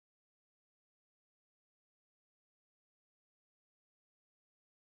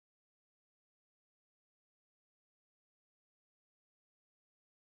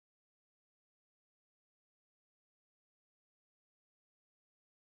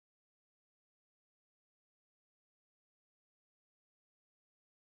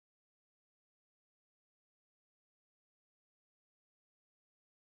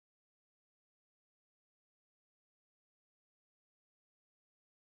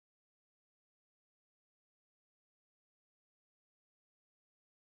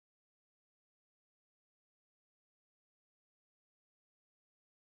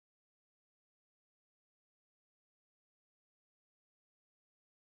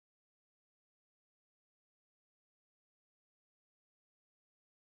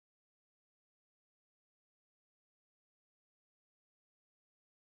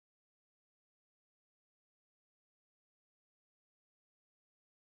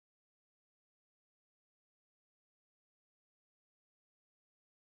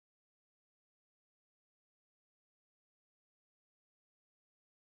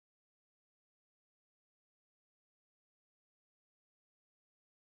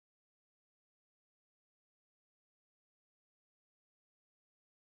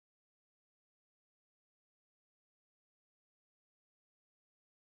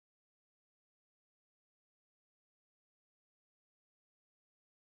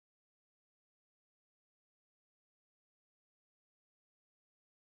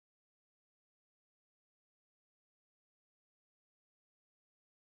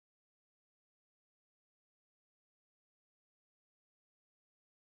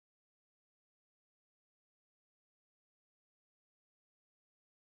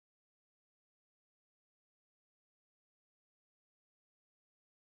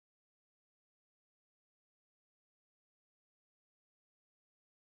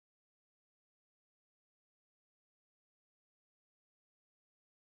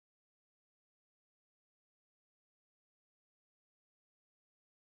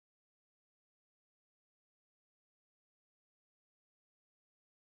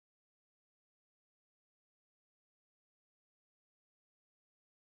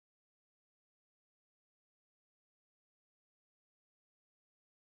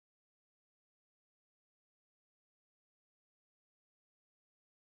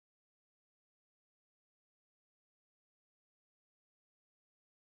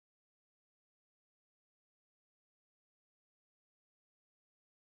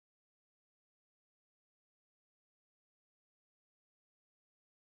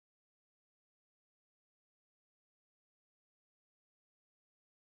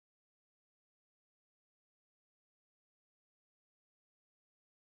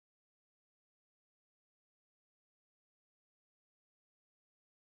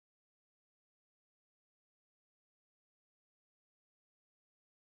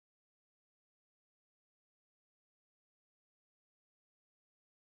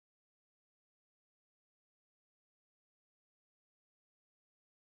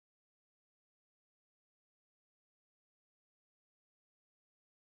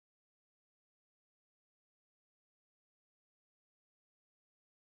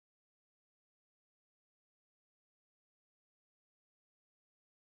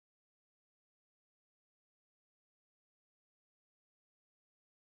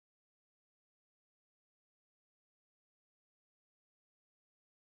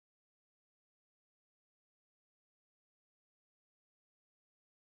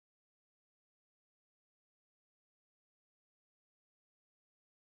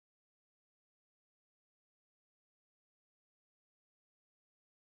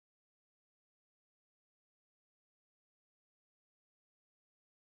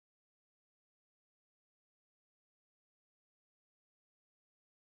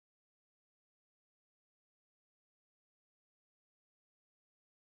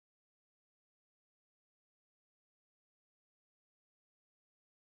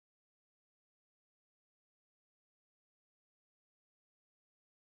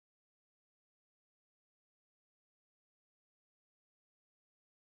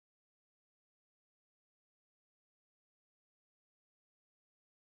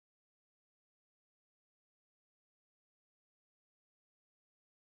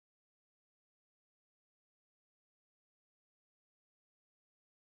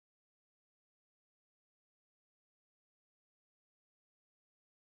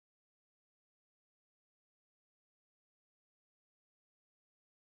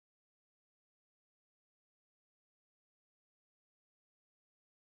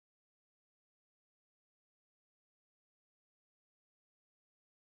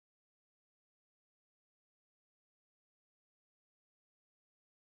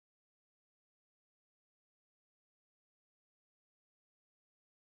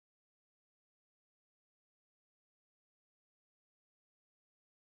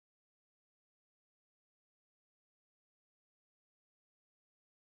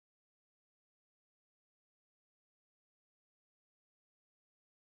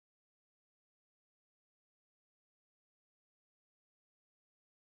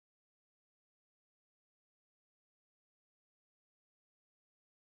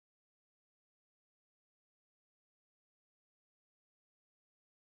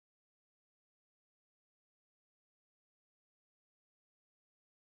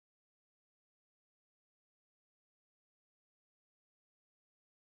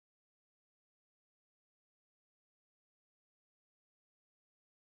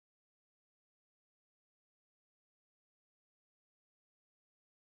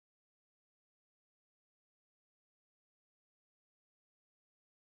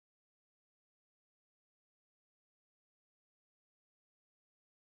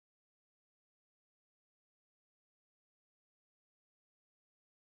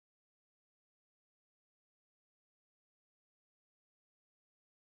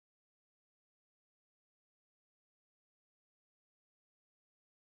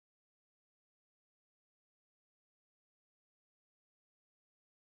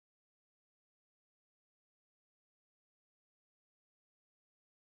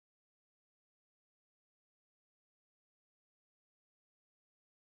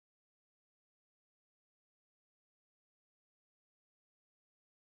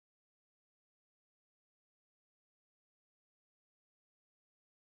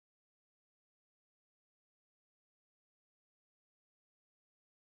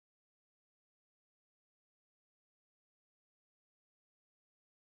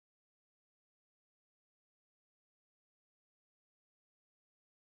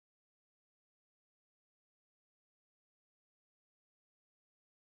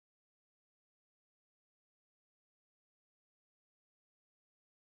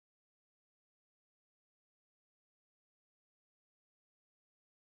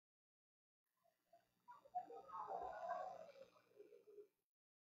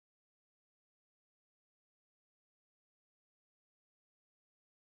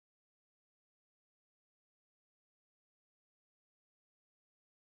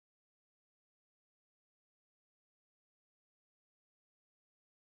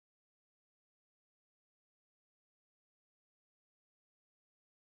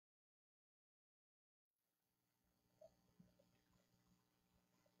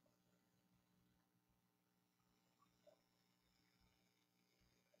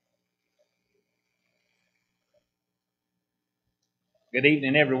Good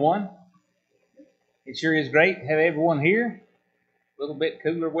evening, everyone. It sure is great to have everyone here. A little bit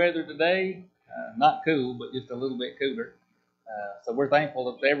cooler weather today. Not cool, but just a little bit cooler. So we're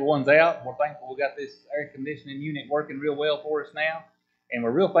thankful that everyone's out. We're thankful we got this air conditioning unit working real well for us now. And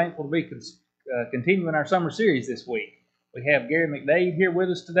we're real thankful to be continuing our summer series this week. We have Gary McDade here with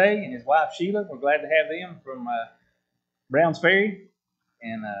us today and his wife Sheila. We're glad to have them from Browns Ferry.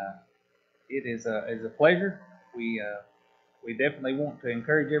 And it is a pleasure. We definitely want to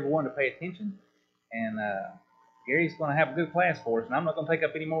encourage everyone to pay attention. And Gary's going to have a good class for us, and I'm not going to take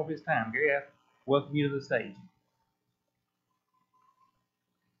up any more of his time. Gary, I welcome you to the stage.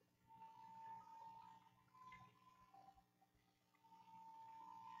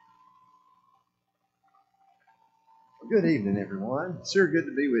 Good evening, everyone. It's sure good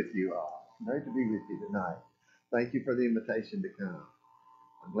to be with you all. Great to be with you tonight. Thank you for the invitation to come.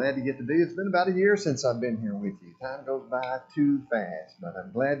 I'm glad to get to be. It's been about a year since I've been here with you. Time goes by too fast, but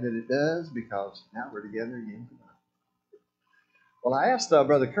I'm glad that it does because now we're together again tonight. Well, I asked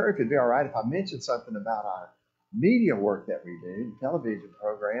Brother Kerr if it'd be all right if I mentioned something about our media work that we do, the television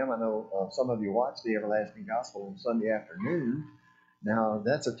program. I know some of you watch the Everlasting Gospel on Sunday afternoon. Now,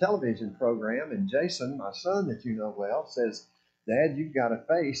 that's a television program, and Jason, my son that you know well, says, Dad, you've got a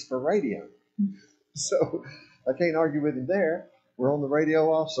face for radio. So I can't argue with him there. We're on the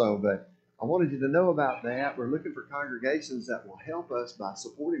radio also, but I wanted you to know about that. We're looking for congregations that will help us by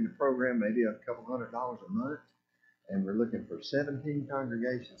supporting the program, maybe a couple $100 a month, and we're looking for 17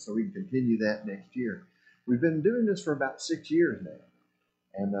 congregations so we can continue that next year. We've been doing this for about 6 years now.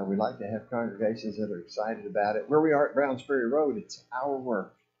 And we'd like to have congregations that are excited about it. Where we are at Browns Ferry Road, it's our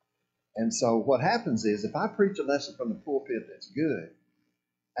work. And so what happens is if I preach a lesson from the pulpit that's good,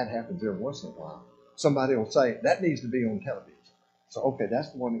 that happens every once in a while. Somebody will say, that needs to be on television. So, okay,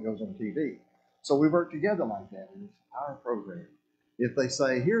 that's the one that goes on TV. So we work together like that, and it's our program. If they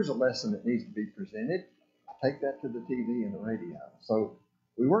say, here's a lesson that needs to be presented, I take that to the TV and the radio. So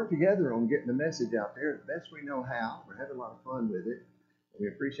we work together on getting the message out there as best we know how. We're having a lot of fun with it. We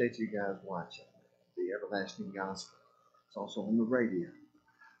appreciate you guys watching the Everlasting Gospel. It's also on the radio.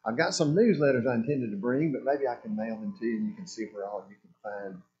 I've got some newsletters I intended to bring, but maybe I can mail them to you and you can see where all you can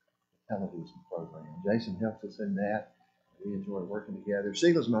find the television program. Jason helps us in that. We enjoy working together.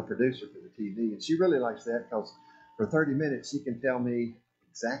 Sheila's my producer for the TV, and she really likes that because for 30 minutes she can tell me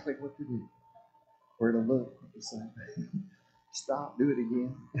exactly what to do, where to look, what to say. Stop, do it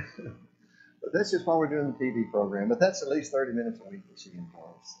again. But that's just while we're doing the TV program. But that's at least 30 minutes a week that she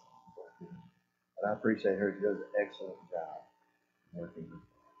enjoys. And I appreciate her. She does an excellent job working with me.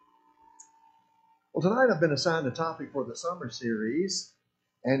 Well, tonight I've been assigned a topic for the summer series,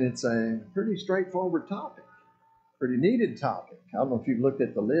 and it's a pretty straightforward topic, pretty needed topic. I don't know if you've looked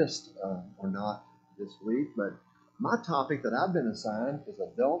at the list or not this week, but my topic that I've been assigned is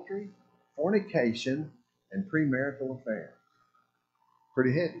adultery, fornication, and premarital affairs.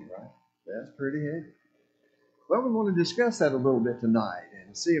 Pretty heavy, right? That's pretty heavy. Well, we want to discuss that a little bit tonight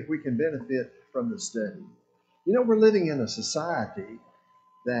and see if we can benefit from the study. You know, we're living in a society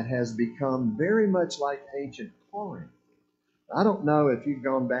that has become very much like ancient Corinth. I don't know if you've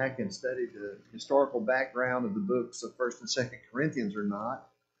gone back and studied the historical background of the books of 1st and 2nd Corinthians or not,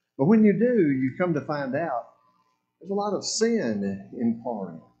 but when you do, you come to find out there's a lot of sin in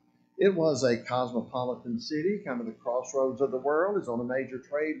Corinth. It was a cosmopolitan city, kind of the crossroads of the world. It's on a major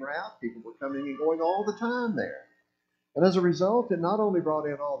trade route. People were coming and going all the time there. And as a result, it not only brought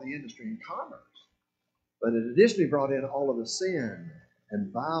in all the industry and commerce, but it additionally brought in all of the sin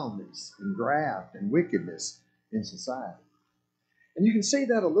and vileness and graft and wickedness in society. And you can see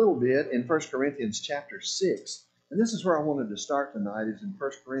that a little bit in 1 Corinthians chapter 6. And this is where I wanted to start tonight, is in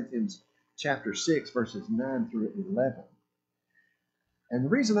 1 Corinthians chapter 6, verses 9 through 11. And the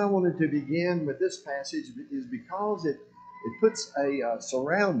reason I wanted to begin with this passage is because it puts a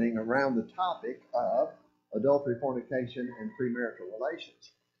surrounding around the topic of adultery, fornication, and premarital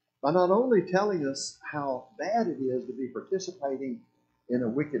relations, by not only telling us how bad it is to be participating in a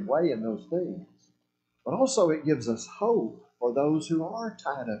wicked way in those things, but also it gives us hope for those who are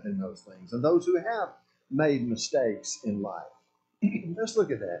tied up in those things and those who have made mistakes in life. Let's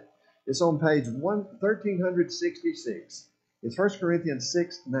look at that. It's on page 1366. It's 1 Corinthians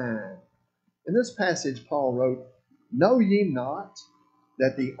 6:9. In this passage, Paul wrote, Know ye not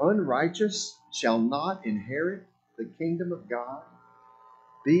that the unrighteous shall not inherit the kingdom of God?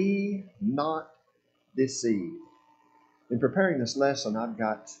 Be not deceived. In preparing this lesson, I'm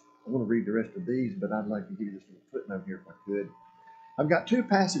going to read the rest of these, but I'd like to give you this little footnote here if I could. I've got two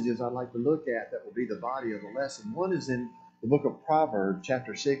passages I'd like to look at that will be the body of the lesson. One is in the book of Proverbs,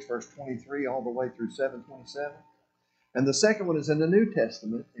 chapter 6, verse 23, all the way through 7:27. And the second one is in the New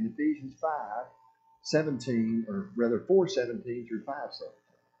Testament in Ephesians 5:17, or rather 4:17 through 5:17.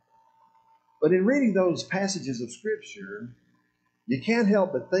 But in reading those passages of Scripture, you can't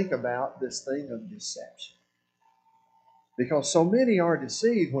help but think about this thing of deception. Because so many are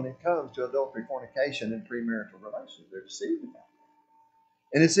deceived when it comes to adultery, fornication, and premarital relations. They're deceived about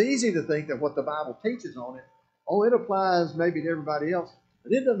it. And it's easy to think that what the Bible teaches on it, it applies maybe to everybody else,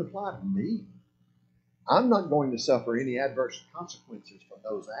 but it doesn't apply to me. I'm not going to suffer any adverse consequences from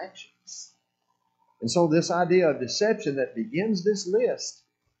those actions. And so this idea of deception that begins this list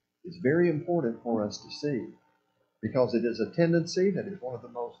is very important for us to see, because it is a tendency that is one of the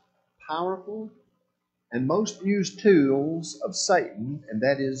most powerful and most used tools of Satan, and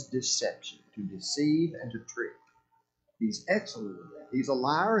that is deception, to deceive and to trick. He's excellent at that. He's a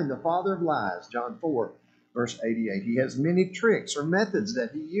liar and the father of lies, John 4, verse 88. He has many tricks or methods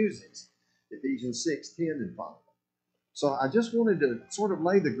that he uses, Ephesians 6:10 and following. So I just wanted to sort of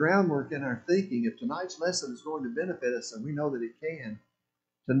lay the groundwork in our thinking. If tonight's lesson is going to benefit us, and we know that it can,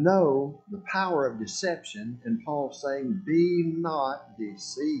 to know the power of deception, and Paul saying, be not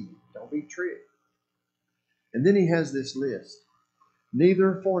deceived. Don't be tricked. And then he has this list.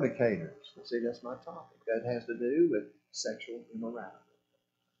 Neither fornicators. See, that's my topic. That has to do with sexual immorality.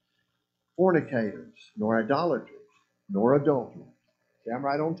 Fornicators, nor idolaters, nor adulterers. See, I'm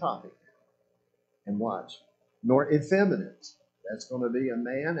right on topic now. And watch. Nor effeminates. That's going to be a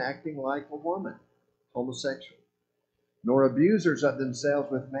man acting like a woman, homosexual. Nor abusers of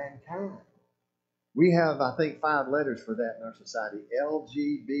themselves with mankind. We have, I think, 5 letters for that in our society.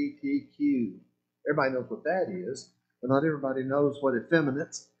 LGBTQ. Everybody knows what that is, but not everybody knows what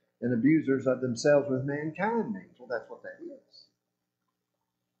effeminates and abusers of themselves with mankind means. Well, that's what that is.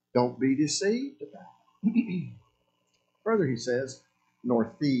 Don't be deceived about it. Further, he says,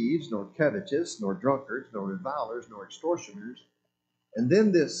 nor thieves, nor covetous, nor drunkards, nor revilers, nor extortioners. And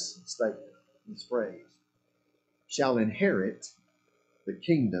then this statement, this phrase, shall inherit the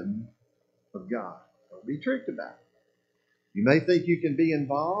kingdom of God. Don't be tricked about it. You may think you can be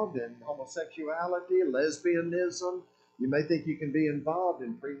involved in homosexuality, lesbianism. You may think you can be involved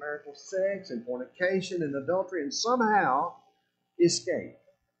in premarital sex and fornication and adultery and somehow escape.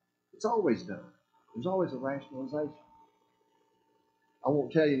 It's always done. There's always a rationalization. I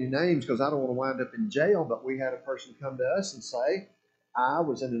won't tell you any names because I don't want to wind up in jail, but we had a person come to us and say, I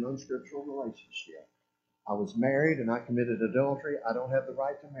was in an unscriptural relationship. I was married and I committed adultery. I don't have the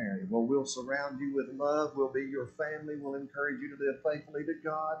right to marry. Well, we'll surround you with love. We'll be your family. We'll encourage you to live faithfully to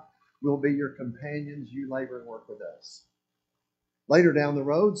God. We'll be your companions. You labor and work with us. Later down the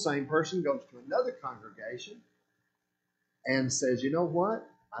road, same person goes to another congregation and says, you know what?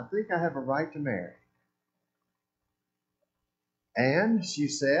 I think I have a right to marry. And she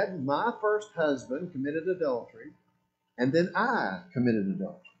said, my first husband committed adultery, and then I committed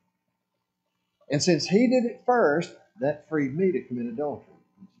adultery. And since he did it first, that freed me to commit adultery.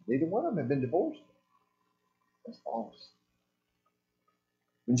 Neither one of them have been divorced. That's false.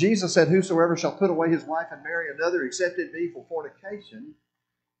 When Jesus said, whosoever shall put away his wife and marry another, except it be for fornication,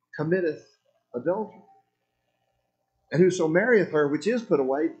 committeth adultery. And whoso marrieth her which is put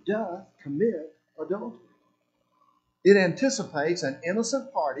away doth commit adultery. It anticipates an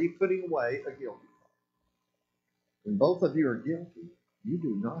innocent party putting away a guilty party. When both of you are guilty, you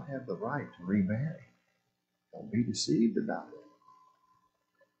do not have the right to remarry. Don't be deceived about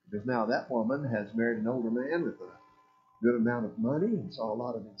it. Because now that woman has married an older man with a good amount of money and saw a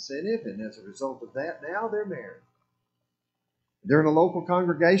lot of incentive, and as a result of that, now they're married. They're in a local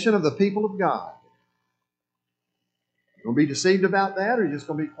congregation of the people of God. You going to be deceived about that, or are you just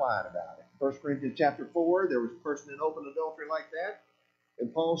going to be quiet about it? 1 Corinthians chapter 4, there was a person in open adultery like that.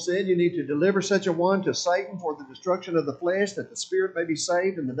 And Paul said, you need to deliver such a one to Satan for the destruction of the flesh, that the spirit may be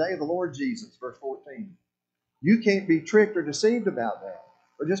saved in the day of the Lord Jesus. Verse 14. You can't be tricked or deceived about that,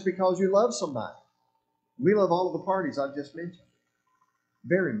 or just because you love somebody. We love all of the parties I've just mentioned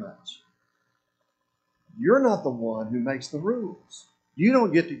very much. You're not the one who makes the rules. You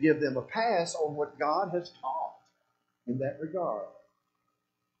don't get to give them a pass on what God has taught in that regard.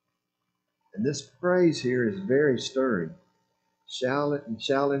 And this phrase here is very stirring. Shall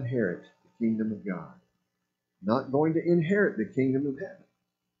inherit the kingdom of God. Not going to inherit the kingdom of heaven.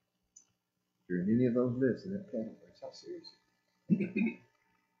 If you're in any of those lists in that category, that's how serious.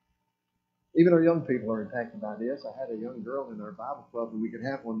 Even our young people are impacted by this. I had a young girl in our Bible club, and we could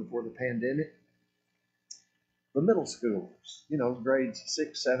have one before the pandemic. The middle schoolers, grades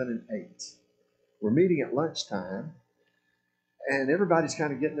 6, 7, and 8. We're meeting at lunchtime, and everybody's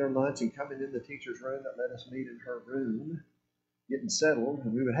kind of getting their lunch and coming in the teacher's room that let us meet in her room. getting settled,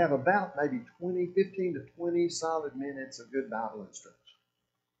 and we would have about maybe 15 to 20 solid minutes of good Bible instruction.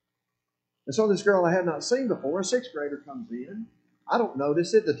 And so this girl I had not seen before, a sixth grader, comes in. I don't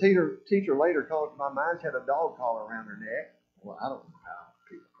notice it. The teacher later called to my mind. She had a dog collar around her neck. Well, I don't know how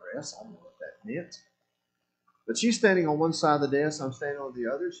people dress. I don't know what that meant. But she's standing on one side of the desk. I'm standing on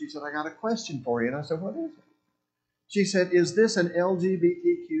the other. She said, I got a question for you. And I said, what is it? She said, is this an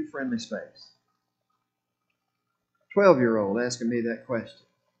LGBTQ friendly space? 12-year-old asking me that question.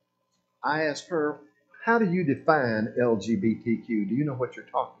 I asked her, how do you define LGBTQ? Do you know what you're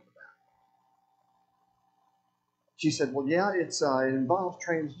talking about? She said, well, yeah, it involves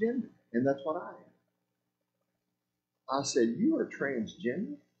transgender, and that's what I am. I said, you are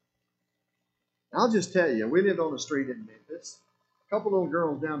transgender? I'll just tell you, we lived on the street in Memphis. A couple little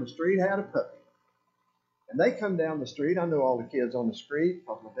girls down the street had a puppy. And they come down the street. I know all the kids on the street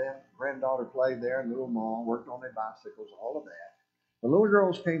because my granddaughter played there in the little mall, worked on their bicycles, all of that. The little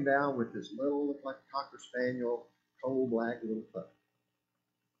girls came down with this little, looked like a Cocker Spaniel, coal black little puppy.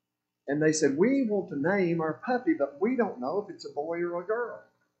 And they said, we want to name our puppy, but we don't know if it's a boy or a girl.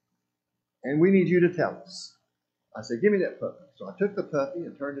 And we need you to tell us. I said, give me that puppy. So I took the puppy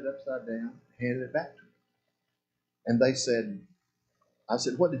and turned it upside down, handed it back to them. And they said, I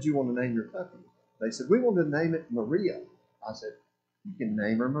said, what did you want to name your puppy? They said, we want to name it Maria. I said, you can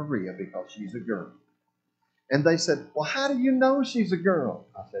name her Maria because she's a girl. And they said, well, how do you know she's a girl?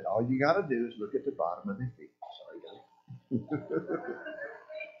 I said, all you got to do is look at the bottom of their feet. Sorry,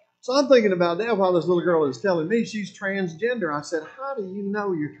 So I'm thinking about that while this little girl is telling me she's transgender. I said, how do you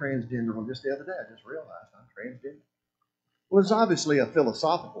know you're transgender? Well, just the other day, I just realized I'm transgender. Well, it's obviously a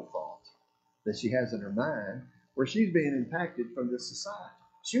philosophical thought that she has in her mind where she's being impacted from this society.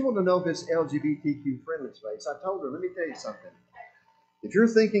 She wanted to know if it's LGBTQ friendly space. I told her, let me tell you something. If you're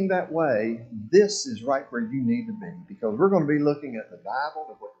thinking that way, this is right where you need to be, because we're going to be looking at the Bible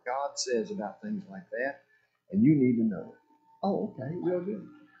and what God says about things like that, and you need to know it. Oh, okay, real good.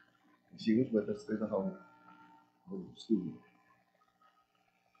 And she was with us through the whole school.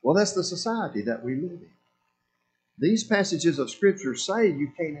 Well, that's the society that we live in. These passages of Scripture say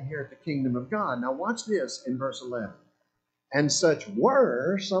you can't inherit the kingdom of God. Now watch this in verse 11. And such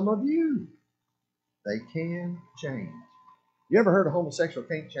were some of you. They can change. You ever heard a homosexual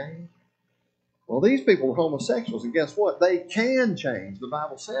can't change? Well, these people were homosexuals, and guess what? They can change. The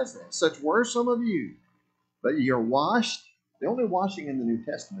Bible says that. Such were some of you. But you're washed. The only washing in the New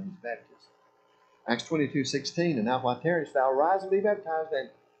Testament is baptism. Acts 22:16, and now while tarriest thou, rise and be baptized, and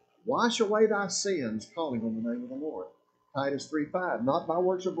wash away thy sins, calling on the name of the Lord. Titus 3:5, not by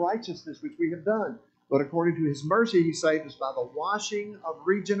works of righteousness which we have done, but according to his mercy he saved us by the washing of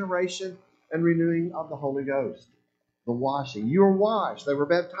regeneration and renewing of the Holy Ghost. The washing. You were washed. They were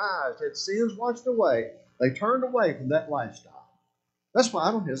baptized, had sins washed away. They turned away from that lifestyle. That's why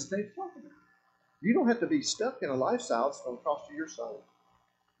I don't hesitate to talk about it. You don't have to be stuck in a lifestyle that's going to cost you your soul.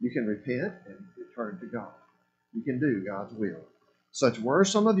 You can repent and return to God. You can do God's will. Such were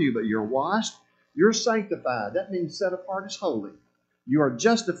some of you, but you're washed, you're sanctified. That means set apart as holy. You are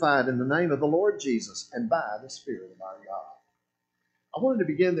justified in the name of the Lord Jesus and by the Spirit of our God. I wanted to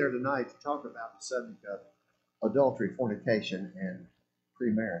begin there tonight to talk about the subject of adultery, fornication, and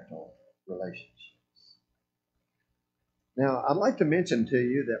premarital relationships. Now, I'd like to mention to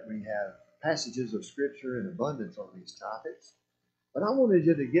you that we have passages of Scripture in abundance on these topics, but I wanted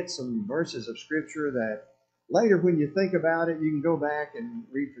you to get some verses of Scripture that later when you think about it, you can go back and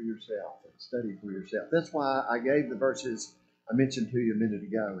read for yourself and study for yourself. That's why I gave the verses I mentioned to you a minute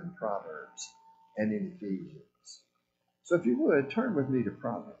ago in Proverbs and in Ephesians. So if you would, turn with me to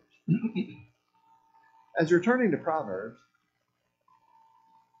Proverbs. As you're turning to Proverbs,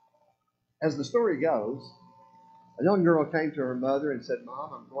 as the story goes, a young girl came to her mother and said,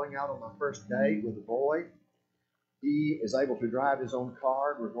 Mom, I'm going out on my first date with a boy. He is able to drive his own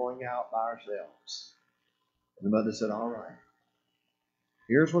car. We're going out by ourselves. And the mother said, all right.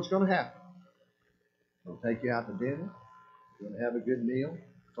 Here's what's going to happen. We'll take you out to dinner. You're going to have a good meal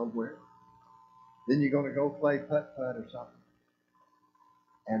somewhere. Then you're going to go play putt-putt or something.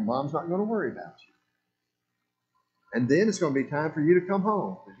 And Mom's not going to worry about you. And then it's going to be time for you to come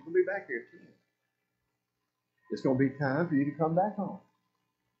home, because you're going to be back here at 10. It's going to be time for you to come back home.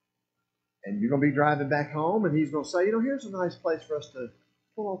 And you're going to be driving back home, and he's going to say, here's a nice place for us to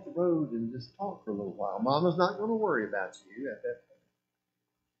pull off the road and just talk for a little while. Mama's not going to worry about you at that point.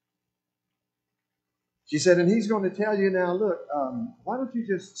 She said, and he's going to tell you now, look, why don't you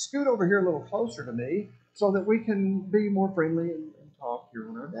just scoot over here a little closer to me so that we can be more friendly and talk here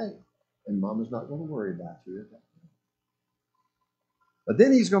on our date. And Mama's not going to worry about you at that point. But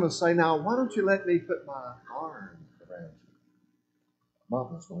then he's going to say, now, why don't you let me put my arm around you?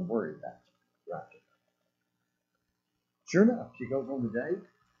 Mama's going to worry about you. Right. Sure enough, she goes on the date.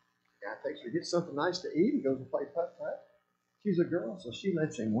 Guy takes her to get something nice to eat. He goes to play putt-putt. She's a girl, so she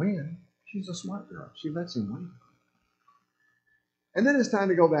lets him win. She's a smart girl. She lets him win. And then it's time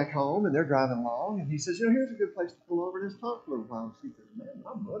to go back home, and they're driving along, and he says, here's a good place to pull over and just talk for a little while. And she says, man,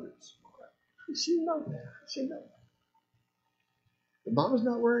 my mother's smart. She knows that. She knows that. But Mama's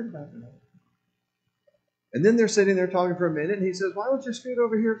not worried about that. And then they're sitting there talking for a minute, and he says, why don't you scoot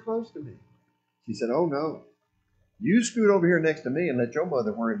over here close to me? She said, oh, no. You scoot over here next to me and let your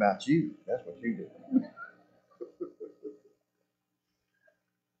mother worry about you. That's what you do.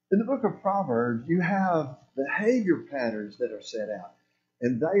 In the book of Proverbs, you have behavior patterns that are set out.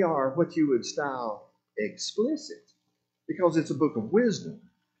 And they are what you would style explicit, because it's a book of wisdom.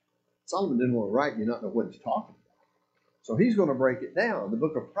 Solomon didn't want to write and you not know what he's talking about. So he's going to break it down. The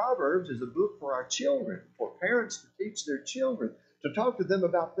book of Proverbs is a book for our children, for parents to teach their children, to talk to them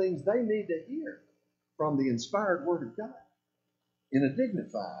about things they need to hear from the inspired Word of God in a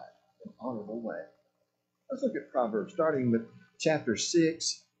dignified and honorable way. Let's look at Proverbs, starting with chapter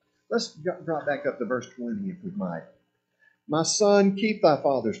 6. Let's drop back up to verse 20, if we might. My son, keep thy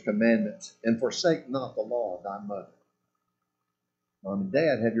father's commandments, and forsake not the law of thy mother. Mom and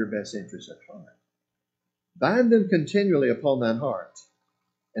Dad have your best interests at heart. Bind them continually upon thine heart,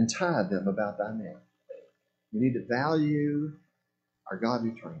 and tie them about thy neck. We need to value our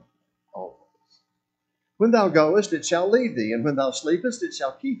godly training always. When thou goest, it shall lead thee, and when thou sleepest, it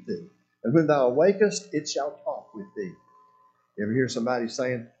shall keep thee, and when thou awakest, it shall talk with thee. You ever hear somebody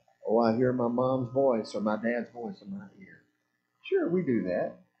saying, oh, I hear my mom's voice or my dad's voice in my ear? Sure, we do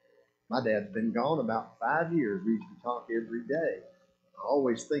that. My dad's been gone about 5 years. We used to talk every day. I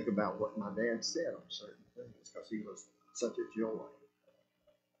always think about what my dad said on certain things because he was such a joy.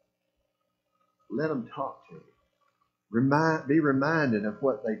 Let them talk to you. Be reminded of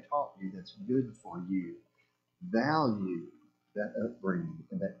what they taught you that's good for you. Value that upbringing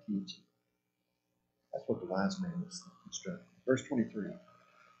and that teaching. That's what the wise man is instructing. Verse 23.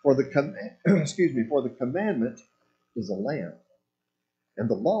 For the commandment is a lamp, and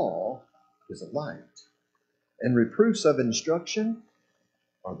the law is a light, and reproofs of instruction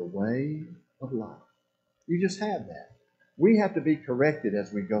are the way of life. You just have that. We have to be corrected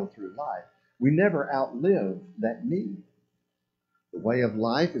as we go through life. We never outlive that need. The way of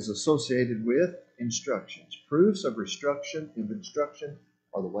life is associated with instructions. Proofs of instruction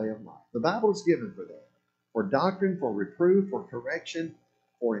are the way of life. The Bible is given for that. For doctrine, for reproof, for correction,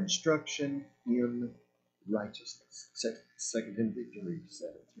 for instruction in righteousness. 2 Timothy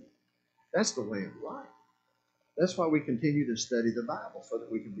 3:17. That's the way of life. That's why we continue to study the Bible, so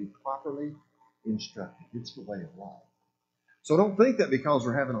that we can be properly instructed. It's the way of life. So don't think that because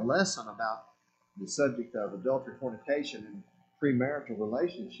we're having a lesson about the subject of adultery, fornication, and premarital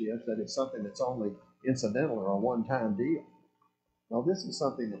relationships, that it's something that's only incidental or a one-time deal. No, this is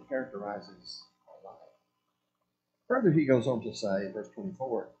something that characterizes our life. Further, he goes on to say, verse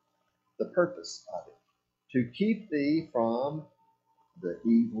 24, the purpose of it, to keep thee from the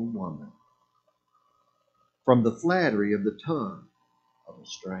evil woman, from the flattery of the tongue of a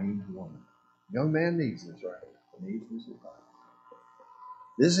strange woman. Young man needs this, right? He needs this advice.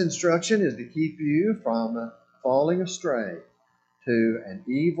 This instruction is to keep you from falling astray to an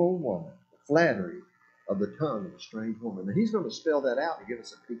evil woman, the flattery of the tongue of a strange woman. Now, he's going to spell that out and give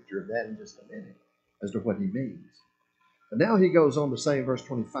us a picture of that in just a minute as to what he means. But now he goes on to say in verse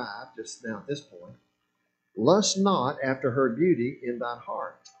 25, just now at this point, lust not after her beauty in thine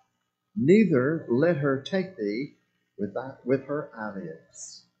heart, neither let her take thee with her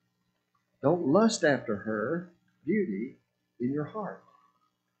eyelids. Don't lust after her beauty in your heart.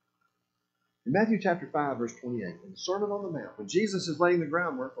 In Matthew chapter 5, verse 28, in the Sermon on the Mount, when Jesus is laying the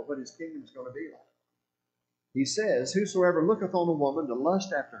groundwork for what his kingdom is going to be like, he says, whosoever looketh on a woman to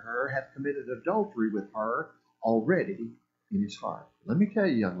lust after her hath committed adultery with her already in his heart. Let me tell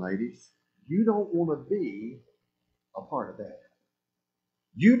you, young ladies, you don't want to be a part of that.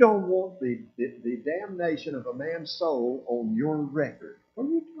 You don't want the damnation of a man's soul on your record. What are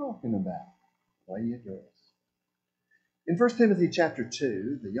you talking about? The way you dress. In 1 Timothy chapter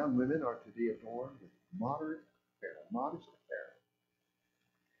 2, the young women are to be adorned with modest apparel.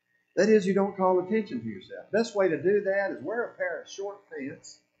 That is, you don't call attention to yourself. Best way to do that is wear a pair of short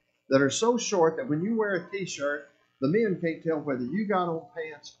pants that are so short that when you wear a t-shirt, the men can't tell whether you got on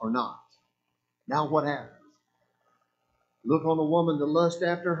pants or not. Now what happens? Look on a woman to lust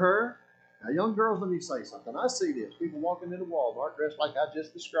after her. Now, young girls, let me say something. I see this. People walking into Walmart dressed like I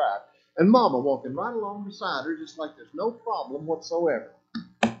just described, and mama walking right along beside her just like there's no problem whatsoever.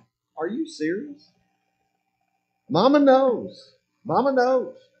 Are you serious? Mama knows Mama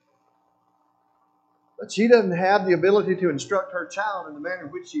knows. But she doesn't have the ability to instruct her child in the manner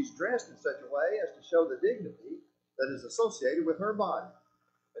in which she's dressed in such a way as to show the dignity that is associated with her body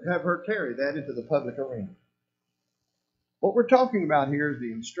and have her carry that into the public arena. What we're talking about here is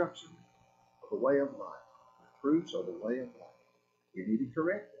the instruction of the way of life. The truths of the way of life. We need to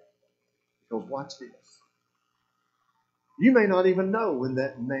correct that. Because watch this. You may not even know when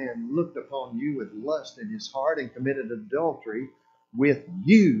that man looked upon you with lust in his heart and committed adultery with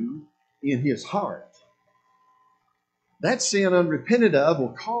you in his heart. That sin unrepented of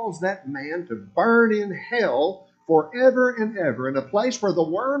will cause that man to burn in hell forever and ever in a place where the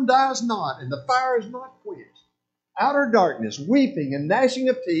worm dies not and the fire is not quenched. Outer darkness, weeping and gnashing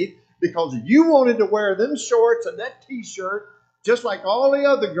of teeth because you wanted to wear them shorts and that t-shirt just like all the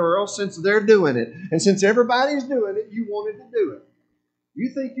other girls since they're doing it. And since everybody's doing it, you wanted to do it.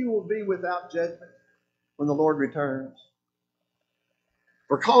 You think you will be without judgment when the Lord returns?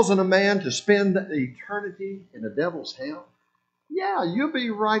 For causing a man to spend eternity in the devil's hell? Yeah, you'll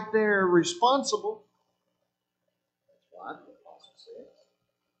be right there responsible. That's why the apostle says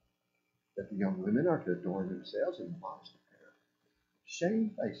that the young women are to adorn themselves in modest apparel,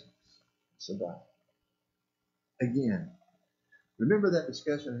 shamefacedness, sobriety. Again, remember that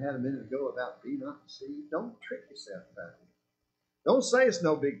discussion I had a minute ago about be not deceived? Don't trick yourself about it. Don't say it's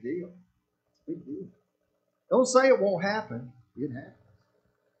no big deal. It's a big deal. Don't say it won't happen. It happens.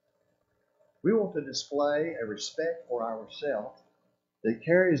 We want to display a respect for ourselves that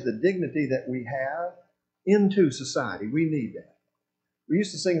carries the dignity that we have into society. We need that. We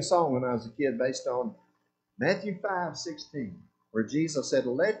used to sing a song when I was a kid based on Matthew 5:16, where Jesus said,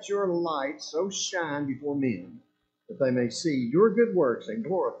 "Let your light so shine before men that they may see your good works and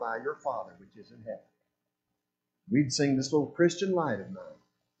glorify your Father which is in heaven." We'd sing this little Christian light of mine.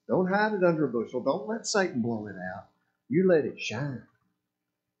 Don't hide it under a bushel. Don't let Satan blow it out. You let it shine.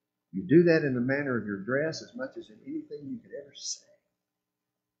 You do that in the manner of your dress as much as in anything you could ever say.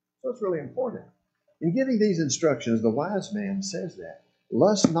 So it's really important. In giving these instructions, the wise man says that.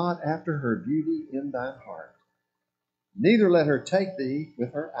 Lust not after her beauty in thine heart. Neither let her take thee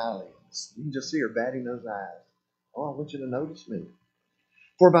with her eyelids. You can just see her batting those eyes. Oh, I want you to notice me.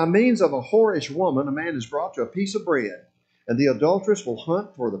 For by means of a whorish woman, a man is brought to a piece of bread, and the adulteress will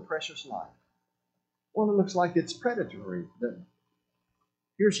hunt for the precious life. Well, it looks like it's predatory, doesn't it?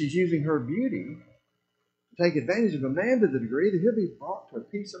 Here she's using her beauty to take advantage of a man to the degree that he'll be brought to a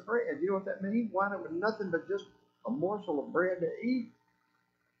piece of bread. You know what that means? Wind up with nothing but just a morsel of bread to eat.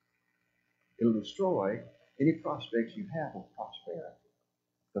 It'll destroy any prospects you have of prosperity.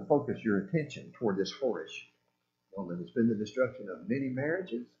 To focus your attention toward this whorish woman. It's been the destruction of many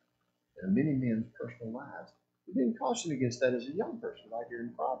marriages and many men's personal lives. We've been cautioned against that as a young person right here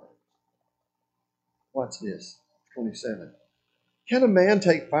in Proverbs. Watch this, 27. Can a man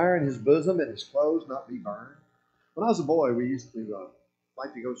take fire in his bosom and his clothes not be burned? When I was a boy, we used to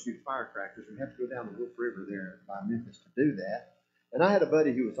like to go shoot firecrackers. We'd have to go down the Wolf River there by Memphis to do that. And I had a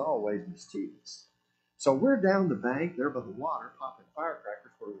buddy who was always mischievous. So we're down the bank there by the water popping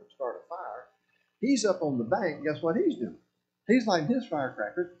firecrackers where we would start a fire. He's up on the bank. Guess what he's doing? He's lighting his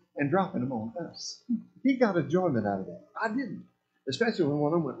firecrackers and dropping them on us. He got enjoyment out of that. I didn't, especially when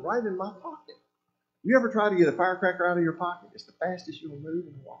one of them went right in my pocket. You ever try to get a firecracker out of your pocket? It's the fastest you'll move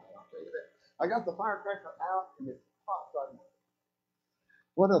in the water. I'll tell you that. I got the firecracker out and it popped right in.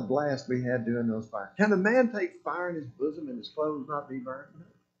 What a blast we had doing those fires. Can a man take fire in his bosom and his clothes not be burned? No.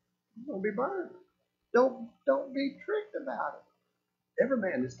 You won't be burned. Don't be tricked about it. Every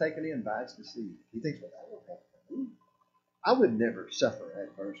man that's taken in by its deceit. He thinks, well, that won't happen to me. I would never suffer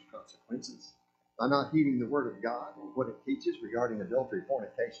adverse consequences by not heeding the word of God and what it teaches regarding adultery,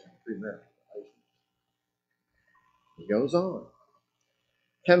 fornication, and premarital relations. He goes on.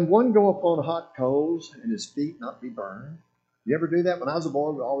 Can one go upon hot coals and his feet not be burned? You ever do that? When I was a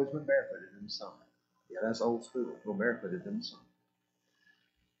boy, we always went barefooted in the summer. Yeah, that's old school. Go barefooted in the summer.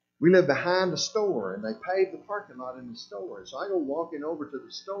 We live behind the store, and they pave the parking lot in the store. So I go walking over to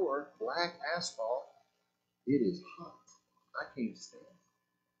the store, black asphalt. It is hot. I can't stand it.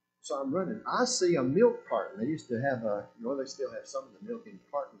 So I'm running. I see a milk carton. They used to have they still have some of the milk in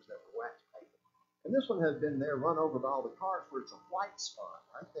cartons that were wax paper. And this one has been there, run over by all the cars, where it's a white spot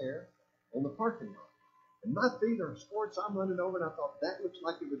right there on the parking lot. And my feet are scorched. I'm running over, and I thought, that looks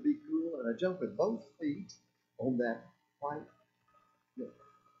like it would be cool. And I jumped with both feet on that white milk.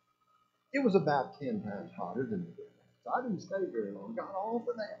 It was about 10 times hotter than the building. So I didn't stay very long. Got off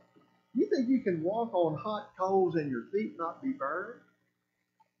of that. You think you can walk on hot coals and your feet not be burned?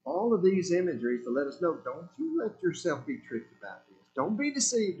 All of these imageries to let us know, don't you let yourself be tricked about this. Don't be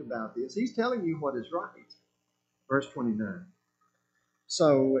deceived about this. He's telling you what is right. Verse 29.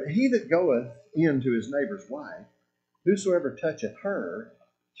 So he that goeth in to his neighbor's wife, whosoever toucheth her,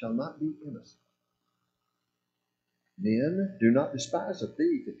 shall not be innocent. Men, do not despise a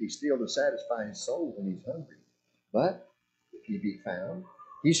thief if he steal to satisfy his soul when he's hungry. But if he be found,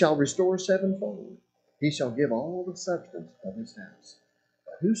 he shall restore sevenfold. He shall give all the substance of his house.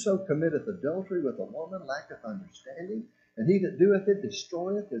 But whoso committeth adultery with a woman lacketh understanding, and he that doeth it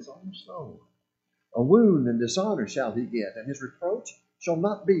destroyeth his own soul. A wound and dishonor shall he get, and his reproach shall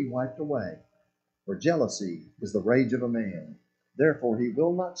not be wiped away. For jealousy is the rage of a man. Therefore he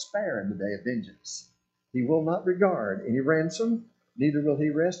will not spare in the day of vengeance. He will not regard any ransom, neither will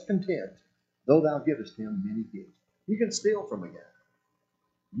he rest content, though thou givest him many gifts. You can steal from a guy.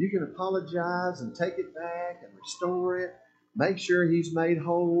 You can apologize and take it back and restore it. Make sure he's made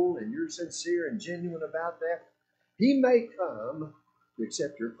whole and you're sincere and genuine about that. He may come to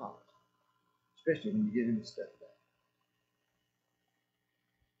accept your apology, especially when you get him his stuff back.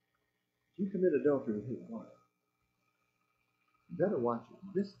 If you commit adultery with his wife, you better watch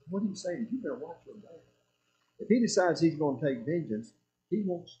it. What he's saying is you better watch your back. If he decides he's going to take vengeance, he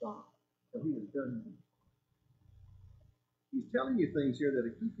won't stop until he has done it. He's telling you things here that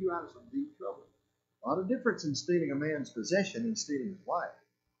will keep you out of some deep trouble. A lot of difference in stealing a man's possession and stealing his wife.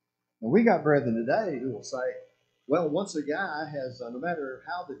 Now, we got brethren today who will say, well, once a guy has, no matter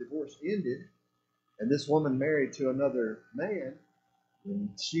how the divorce ended, and this woman married to another man, and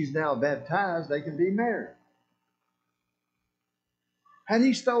she's now baptized, they can be married. Had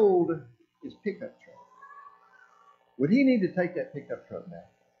he stole his pickup truck, would he need to take that pickup truck back?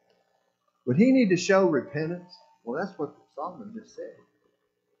 Would he need to show repentance? Well, that's what Solomon just said.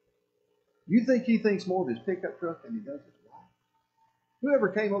 You think he thinks more of his pickup truck than he does his wife? Whoever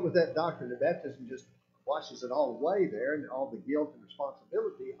came up with that doctrine that baptism just washes it all away there and all the guilt and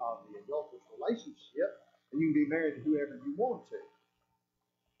responsibility of the adulterous relationship, and you can be married to whoever you want to.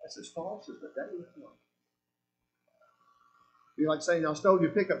 That's as false as the day of the month. Be like saying, I stole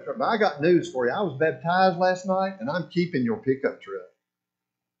your pickup truck, but I got news for you. I was baptized last night, and I'm keeping your pickup truck.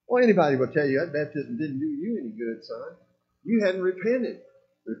 Well, anybody will tell you that baptism didn't do you any good, son. You hadn't repented.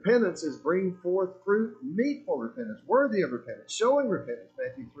 Repentance is bring forth fruit, meet for repentance, worthy of repentance, showing repentance,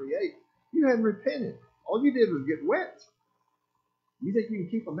 Matthew 3:8. You hadn't repented. All you did was get wet. You think you can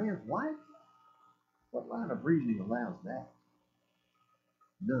keep a man's wife? What line of reasoning allows that?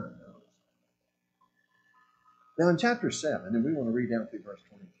 None knows. Now in chapter 7, and we want to read down through verse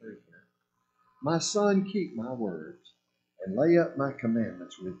 23 here. My son, keep my words, and lay up my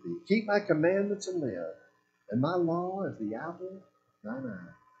commandments with thee. Keep my commandments and live, and my law is the apple of thine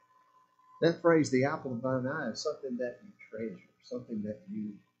eye. That phrase, the apple of thine eye, is something that you treasure, something that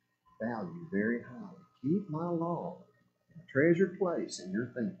you value very highly. Keep my law in a treasured place in your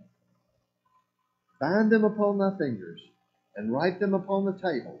thinking. Bind them upon thy fingers, and write them upon the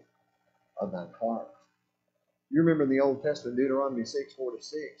table of thine heart. You remember in the Old Testament, Deuteronomy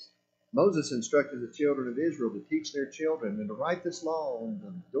 6:4-6, Moses instructed the children of Israel to teach their children and to write this law on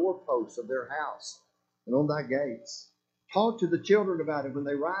the doorposts of their house and on thy gates. Talk to the children about it when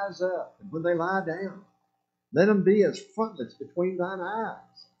they rise up and when they lie down. Let them be as frontlets between thine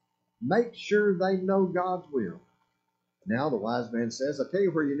eyes. Make sure they know God's will. Now the wise man says, I tell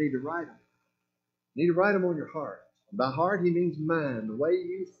you where you need to write them. You need to write them on your heart. And by heart, he means mind. The way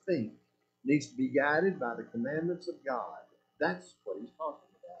you think needs to be guided by the commandments of God. That's what he's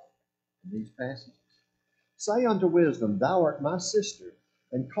talking about in these passages. Say unto wisdom, thou art my sister,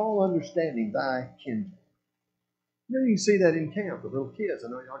 and call understanding thy kinsman. You know, you can see that in camp with little kids. I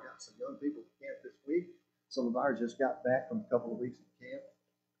know y'all got some young people at camp this week. Some of ours just got back from a couple of weeks at camp.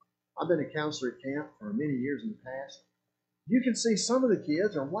 I've been a counselor at camp for many years in the past. You can see some of the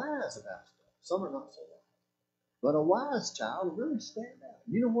kids are wise about stuff. Some are not so wise. But a wise child will really stand out.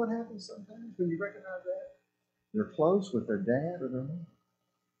 You know what happens sometimes when you recognize that? They're close with their dad or their mom.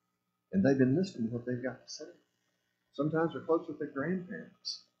 And they've been listening to what they've got to say. Sometimes they're close with their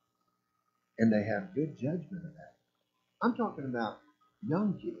grandparents. And they have good judgment of that. I'm talking about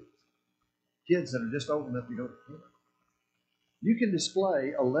young kids. Kids that are just old enough to go to camp. You can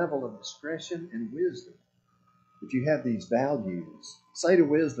display a level of discretion and wisdom, but you have these values. Say to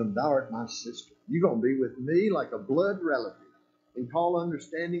wisdom, thou art my sister. You're going to be with me like a blood relative, and call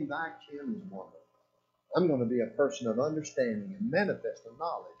understanding thy kinswoman. I'm going to be a person of understanding and manifest the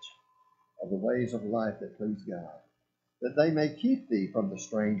knowledge of the ways of life that please God, that they may keep thee from the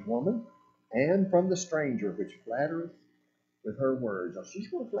strange woman and from the stranger which flattereth with her words. Now, she's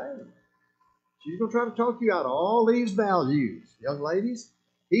going to flatter you. She's going to try to talk you out of all these values. Young ladies,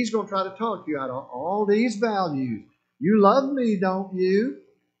 he's going to try to talk you out of all these values. You love me, don't you?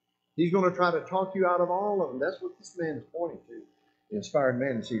 He's going to try to talk you out of all of them. That's what this man is pointing to. the inspired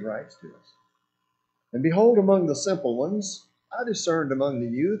man as he writes to us. And behold, among the simple ones, I discerned among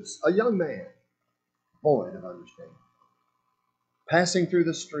the youths a young man, void of understanding, passing through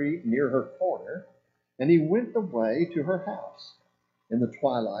the street near her corner, and he went the way to her house in the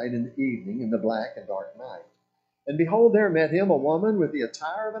twilight, in the evening, in the black and dark night. And behold, there met him a woman with the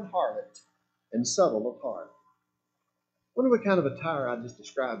attire of an harlot and subtle of heart. Wonder what kind of attire I just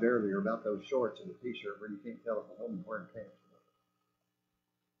described earlier about those shorts and the t-shirt where you can't tell if a woman's wearing pants.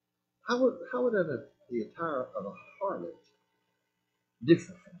 How would the attire of a harlot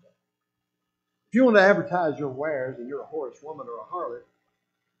differ from that? If you want to advertise your wares and you're a whorish woman or a harlot,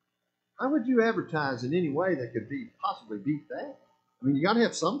 how would you advertise in any way that could possibly beat that? I mean, you got to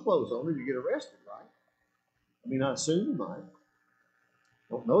have some clothes on or you get arrested, right? I mean, I assume you might.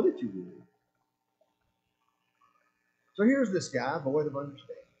 Don't know that you would. So here's this guy, void of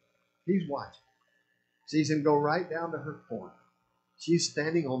understanding. He's watching. Sees him go right down to her corner. She's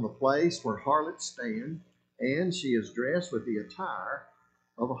standing on the place where harlots stand, and she is dressed with the attire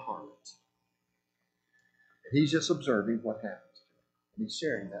of a harlot. And he's just observing what happens to her. And he's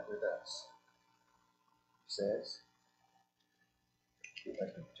sharing that with us. He says,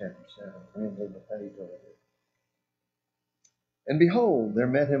 back to chapter 7, we're in the page over here. And behold, there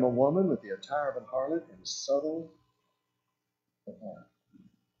met him a woman with the attire of a harlot and subtle of heart.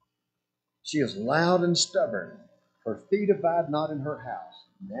 She is loud and stubborn. Her feet abide not in her house.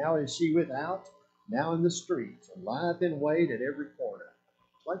 Now is she without, now in the streets, and lieth in wait at every corner.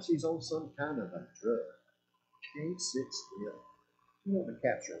 It's like she's on some kind of a drug. She can't sit still. She wants to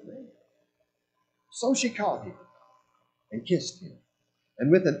capture a man. So she caught him and kissed him,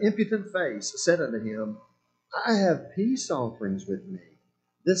 and with an impudent face said unto him, I have peace offerings with me.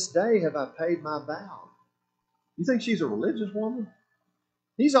 This day have I paid my vow. You think she's a religious woman?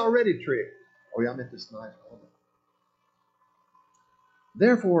 He's already tricked. Oh, yeah, I meant this nice woman.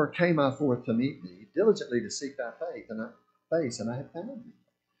 Therefore came I forth to meet thee, diligently to seek thy face, and I have found thee.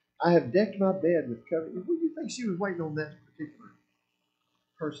 I have decked my bed with covering. What do you think she was waiting on that particular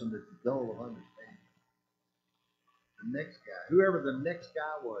person that's dull of understanding? The next guy, whoever the next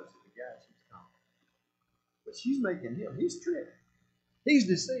guy was, is the guy she's talking. But she's making him, he's tricked. He's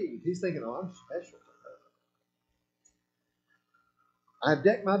deceived. He's thinking, oh, I'm special for her. I have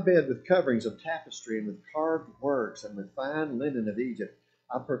decked my bed with coverings of tapestry and with carved works and with fine linen of Egypt.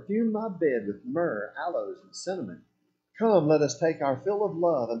 I perfumed my bed with myrrh, aloes, and cinnamon. Come, let us take our fill of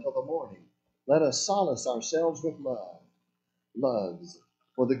love until the morning. Let us solace ourselves with loves.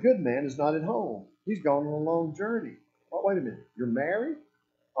 For the good man is not at home. He's gone on a long journey. Oh, wait a minute. You're married?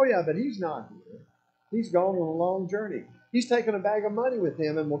 Oh, yeah, but he's not here. He's gone on a long journey. He's taken a bag of money with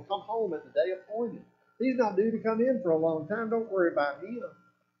him and will come home at the day appointed. He's not due to come in for a long time. Don't worry about him.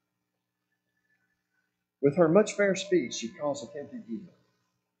 With her much fair speech, she causeth him to yield.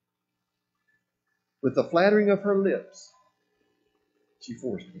 With the flattering of her lips, she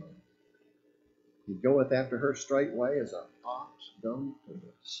forced him. He goeth after her straightway as an ox dumb to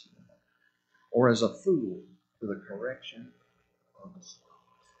the smell, or as a fool to the correction of the slaughter.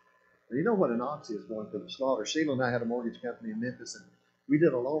 Now, you know what an ox is going to the slaughter. Sheila and I had a mortgage company in Memphis, and we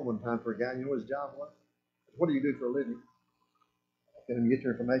did a loan one time for a guy. You know what his job was? What do you do for a living? Can you get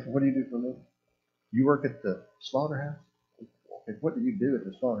your information? What do you do for a living? You work at the slaughterhouse? Okay, what do you do at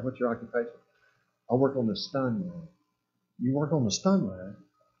the slaughterhouse? What's your occupation? I work on the stun line. You work on the stun line?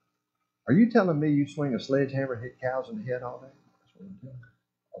 Are you telling me you swing a sledgehammer and hit cows in the head all day? That's what I'm telling you.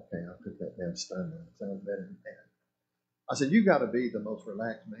 Okay, I'll put that down, stun line. It sounds better than that. I said, you got to be the most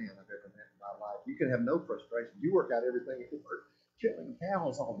relaxed man I've ever met in my life. You can have no frustration. You work out everything. You work killing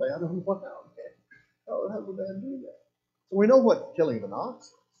cows all day. I don't know what how would man do that? So we know what killing of an ox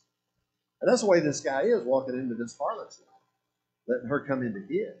is. And that's the way this guy is walking into this harlot's life, letting her come into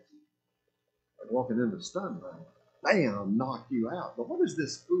his, or walking into the stun line. Bam, knock you out. But what is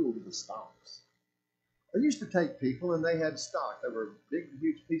this fool to the stocks? They used to take people and they had stocks. They were big,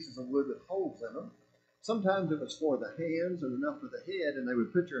 huge pieces of wood with holes in them. Sometimes it was for the hands and enough for the head, and they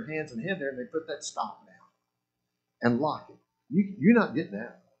would put your hands and head there and they put that stock down and lock it. You're not getting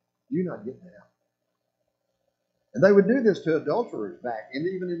out. You're not getting out. And they would do this to adulterers back, and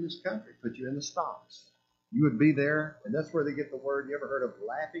even in this country, put you in the stocks. You would be there, and that's where they get the word. You ever heard of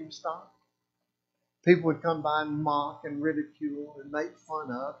laughing stock? People would come by and mock and ridicule and make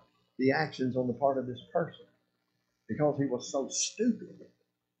fun of the actions on the part of this person because he was so stupid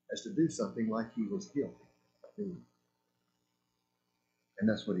as to do something like he was guilty of doing. And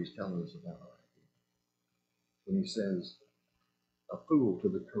that's what he's telling us about right here. When he says, a fool to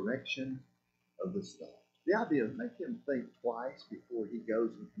the correction of the stocks. The idea is make him think twice before he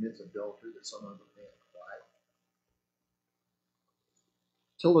goes and commits adultery with some other man's wife.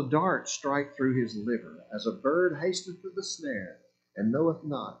 till a dart strike through his liver, as a bird hasteth to the snare, and knoweth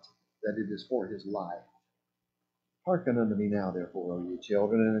not that it is for his life. Hearken unto me now, therefore, O ye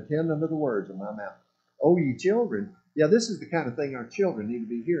children, and attend unto the words of my mouth. O ye children, yeah, this is the kind of thing our children need to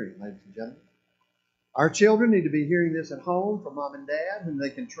be hearing, ladies and gentlemen. Our children need to be hearing this at home from mom and dad, whom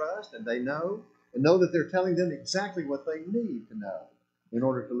they can trust and they know, and know that they're telling them exactly what they need to know in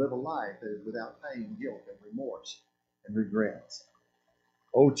order to live a life that is without pain, guilt, and remorse and regrets.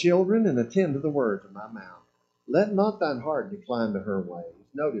 O children, and attend to the words of my mouth. Let not thine heart decline to her ways.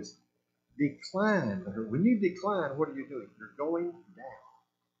 Notice, decline to her. When you decline, what are you doing? You're going down.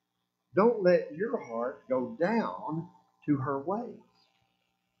 Don't let your heart go down to her ways.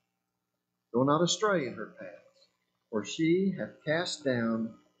 Go not astray in her paths, for she hath cast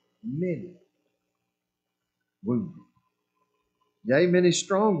down many wounded. Yea, many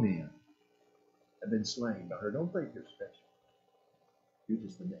strong men have been slain by her. Don't think you're special. You're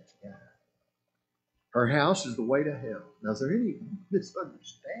just the next guy. Her house is the way to hell. Now, is there any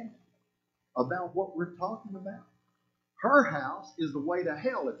misunderstanding about what we're talking about? Her house is the way to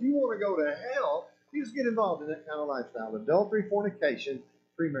hell. If you want to go to hell, you just get involved in that kind of lifestyle. Adultery, fornication,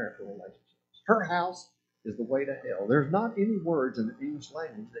 premarital relationships. Her house is the way to hell. There's not any words in the English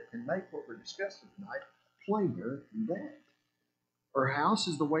language that can make what we're discussing tonight plainer than that. Her house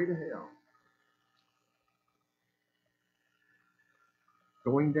is the way to hell.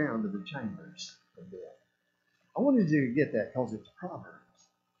 Going down to the chambers of death. I wanted you to get that because it's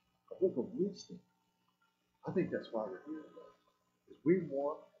Proverbs, a book of wisdom. I think that's why we're here today. Because we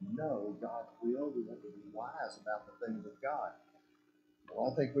want to know God's will. We want to be wise about the things of God.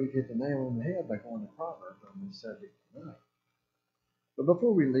 Well, I think we've hit the nail on the head by going to Proverbs on this subject tonight. But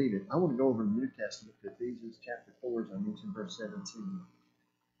before we leave it, I want to go over the New Testament to Ephesians chapter 4, as I mentioned, verse 17. I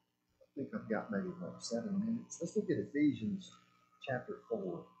think I've got maybe about 7 minutes. Let's look at Ephesians chapter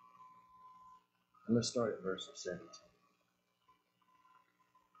 4. And let's start at verse 17.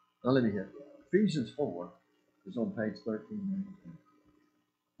 Now let me help you. Ephesians 4 is on page 1319.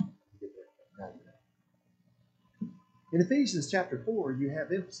 In Ephesians chapter 4, you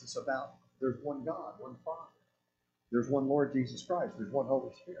have emphasis about there's one God, one Father. There's one Lord Jesus Christ. There's one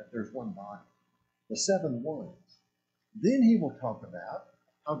Holy Spirit. There's one body. The 7 ones. Then he will talk about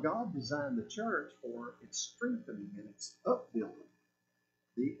how God designed the church for its strengthening and its upbuilding,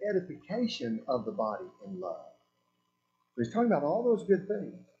 the edification of the body in love. So he's talking about all those good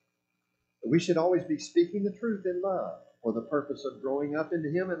things. We should always be speaking the truth in love for the purpose of growing up into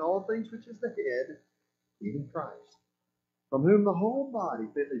him in all things, which is the head, even Christ, from whom the whole body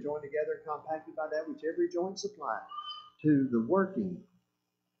fitly joined together and compacted by that which every joint supplies, to the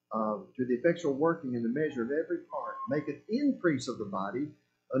effectual working in the measure of every part, maketh increase of the body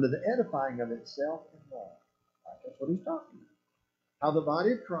unto the edifying of itself in love. Right, that's what he's talking about. How the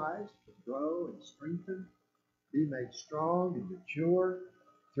body of Christ can grow and strengthen, be made strong and mature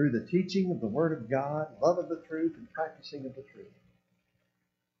through the teaching of the Word of God, love of the truth, and practicing of the truth.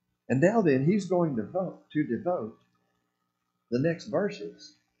 And now then, he's going to devote the next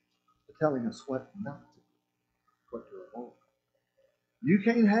verses to telling us what not to do, what to avoid. You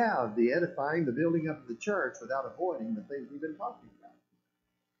can't have the edifying, the building up of the church without avoiding the things we've been talking about.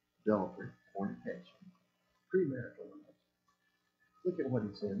 Adultery, fornication, premarital relations. Look at what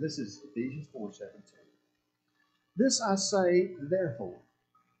he said. This is Ephesians 4:17. This I say, therefore,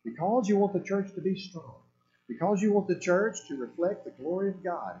 because you want the church to be strong, because you want the church to reflect the glory of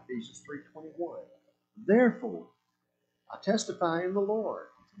God, Ephesians 3:21. Therefore, I testify in the Lord,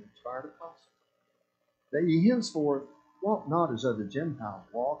 as an inspired apostle, that ye henceforth walk not as other Gentiles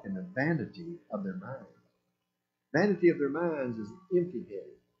walk in the vanity of their minds. Vanity of their minds is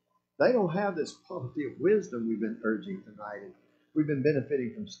empty-headed. They don't have this quality of wisdom we've been urging tonight, and we've been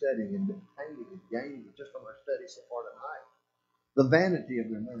benefiting from studying and obtaining and gaining just from our studies so far tonight. The vanity of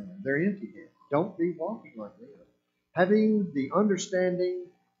their mind. They're empty-headed. Don't be walking like them. Having the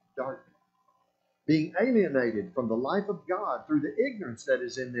understanding darkened. Being alienated from the life of God through the ignorance that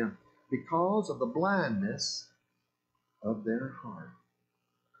is in them because of the blindness of their heart.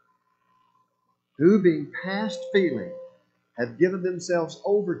 Who being past feeling have given themselves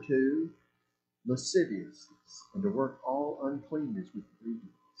over to lasciviousness and to work all uncleanness with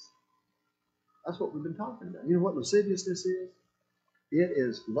greediness. That's what we've been talking about. You know what lasciviousness is? It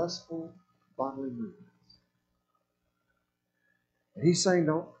is lustful bodily movements. And he's saying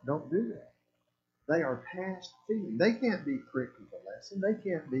don't do that. They are past feeling. They can't be pricked with a lesson. They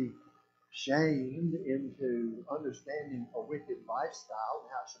can't be shamed into understanding a wicked lifestyle and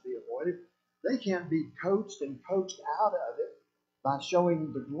how it should be avoided. They can't be coached and coached out of it by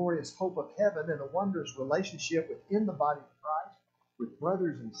showing the glorious hope of heaven and a wondrous relationship within the body of Christ with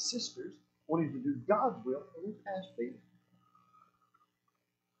brothers and sisters wanting to do God's will for their past feelings.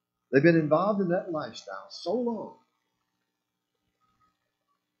 They've been involved in that lifestyle so long.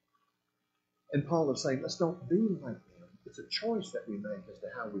 And Paul is saying, let's don't be like them. It's a choice that we make as to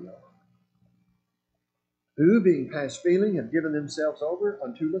how we are. Who, being past feeling, have given themselves over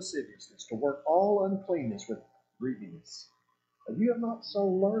unto lasciviousness, to work all uncleanness with greediness. But you have not so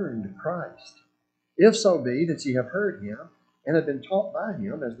learned Christ, if so be that ye have heard him, and have been taught by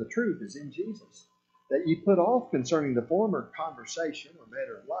him, as the truth is in Jesus, that ye put off concerning the former conversation or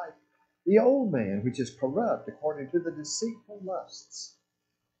manner of life, the old man which is corrupt according to the deceitful lusts,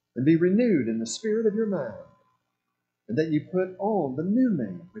 and be renewed in the spirit of your mind, and that ye put on the new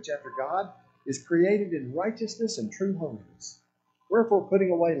man, which after God is created in righteousness and true holiness. Wherefore,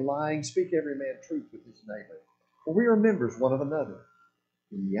 putting away lying, speak every man truth with his neighbor, for we are members one of another.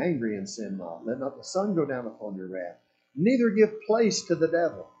 Be ye angry and sin not. Let not the sun go down upon your wrath, neither give place to the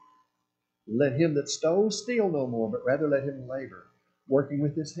devil. Let him that stole steal no more, but rather let him labor, working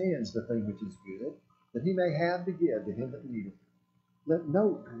with his hands the thing which is good, that he may have to give to him that needeth. Let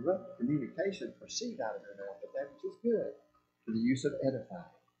no corrupt communication proceed out of your mouth, but that which is good, to the use of edifying,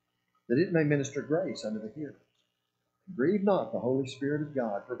 that it may minister grace unto the hearers. Grieve not the Holy Spirit of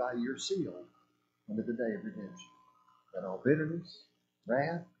God, for by you are sealed unto the day of redemption. Let all bitterness,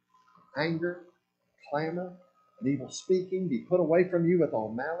 wrath, anger, clamor, and evil speaking be put away from you with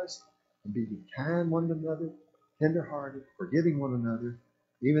all malice, and be kind one to another, tender-hearted, forgiving one another,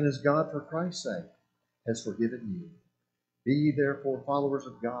 even as God for Christ's sake has forgiven you. Be ye therefore followers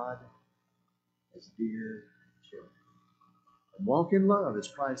of God as dear children, and walk in love as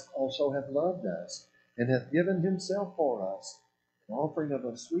Christ also hath loved us, and hath given himself for us, an offering of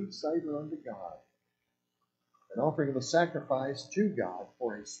a sweet savor unto God, an offering of a sacrifice to God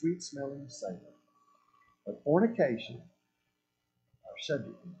for a sweet-smelling savor. But fornication, our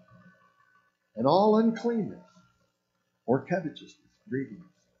subject, and all uncleanness, or covetousness, greediness,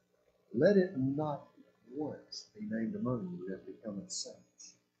 let it not once be named among you that becometh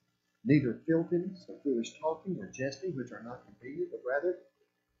saints. Neither filthiness, or foolish talking, or jesting, which are not convenient, but rather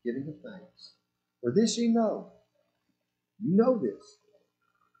giving of thanks. For this ye know this,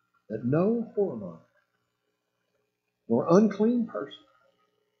 that no whoremonger, nor unclean person,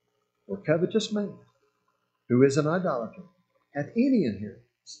 nor covetous man, who is an idolater, hath any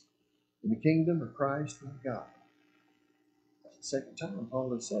inheritance in the kingdom of Christ and of God. That's the second time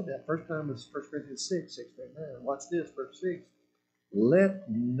Paul has said that. First time was 1 Corinthians 6:6-9. Watch this, verse 6. Let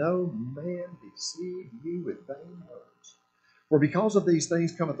no man deceive you with vain words. For because of these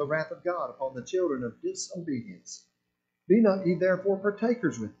things cometh the wrath of God upon the children of disobedience. Be not ye therefore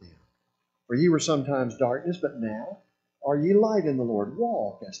partakers with them. For ye were sometimes darkness, but now are ye light in the Lord.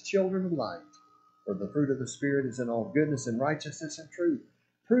 Walk as children of light. For the fruit of the Spirit is in all goodness and righteousness and truth,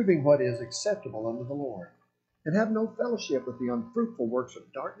 proving what is acceptable unto the Lord. And have no fellowship with the unfruitful works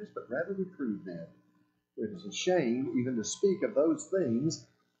of darkness, but rather reprove them. For it is a shame even to speak of those things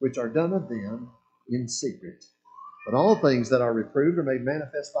which are done of them in secret. But all things that are reproved are made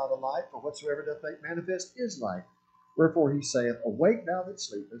manifest by the light, for whatsoever doth make manifest is light. Wherefore he saith, Awake thou that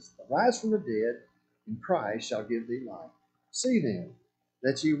sleepest, arise from the dead, and Christ shall give thee light. See then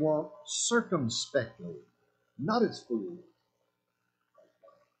that ye walk circumspectly, not as fools.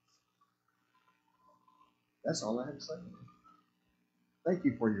 That's all I have to say. Thank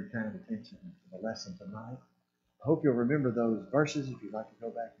you for your kind attention to the lesson tonight. I hope you'll remember those verses if you'd like to go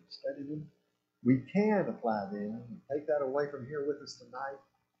back and study them. We can apply them and take that away from here with us tonight.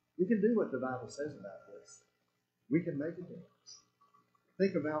 We can do what the Bible says about this. We can make a difference.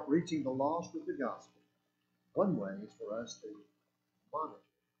 Think about reaching the lost with the gospel. One way is for us to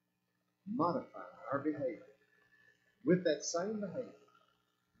modify our behavior with that same behavior,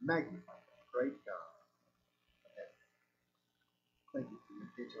 magnify the great God. Thank you for your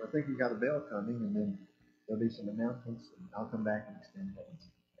attention. I think we got a bell coming, and then there'll be some announcements, and I'll come back and extend that.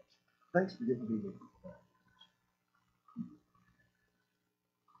 Thanks for getting to be with me tonight.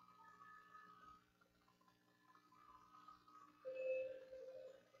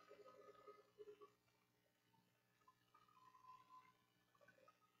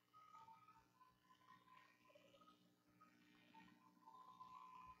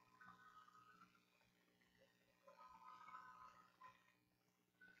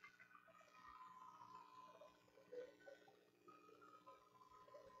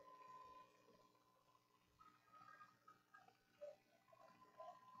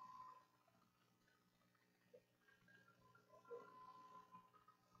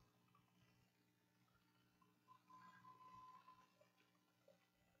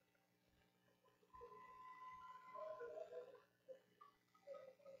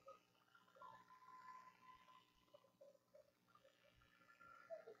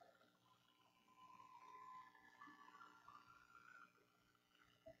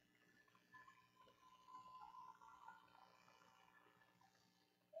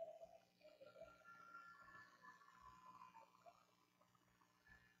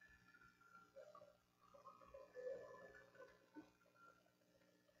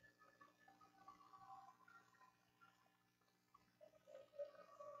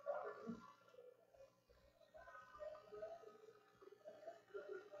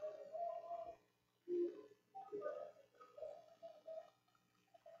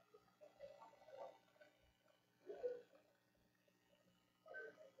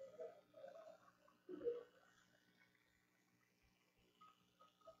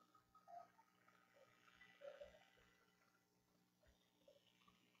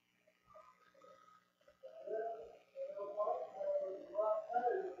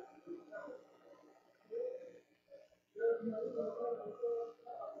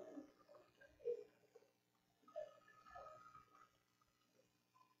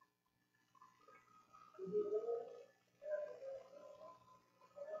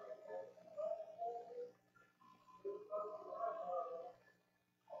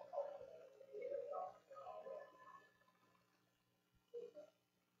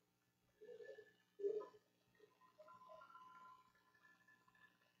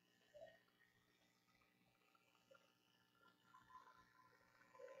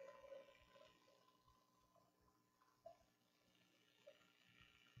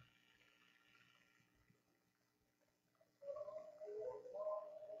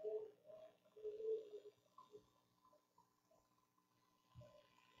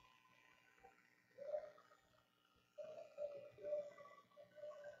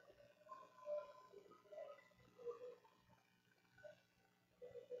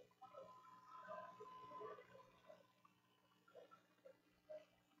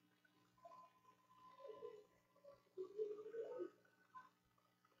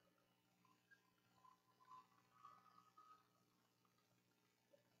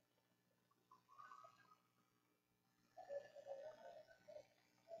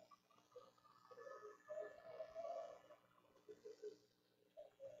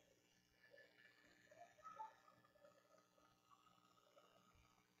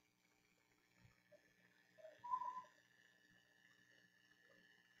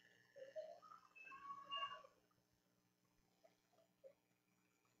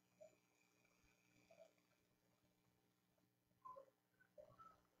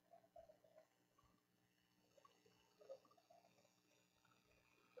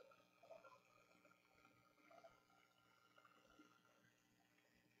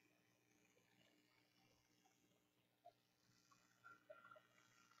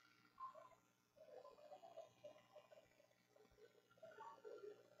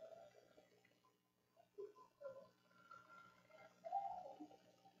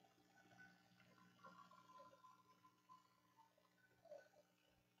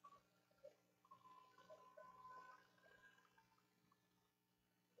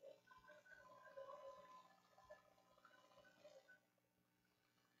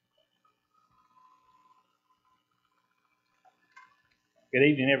 Good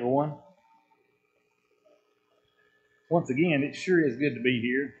evening, everyone. Once again, it sure is good to be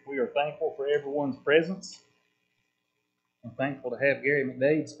here. We are thankful for everyone's presence. I'm thankful to have Gary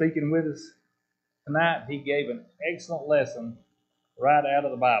McDade speaking with us tonight. He gave an excellent lesson right out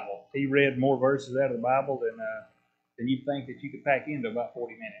of the Bible. He read more verses out of the Bible than you'd think that you could pack into about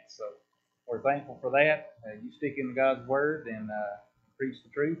 40 minutes. So we're thankful for that. You stick into God's Word and preach the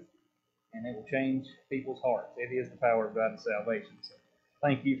truth, and it will change people's hearts. It is the power of God's salvation. So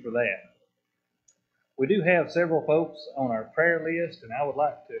thank you for that. We do have several folks on our prayer list, and I would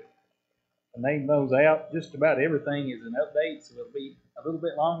like to name those out. Just about everything is an update, so it'll be a little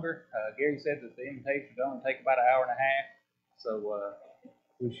bit longer. Gary said that the invitations only take about an hour and a half, so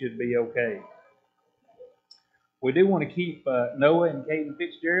we should be okay. We do want to keep Noah and Caden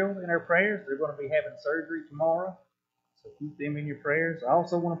Fitzgerald in our prayers. They're going to be having surgery tomorrow, so keep them in your prayers. I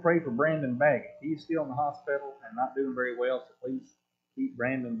also want to pray for Brandon Baggett. He's still in the hospital and not doing very well, so please keep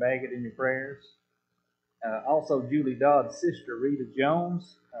Brandon Baggett in your prayers. Also, Julie Dodd's sister, Rita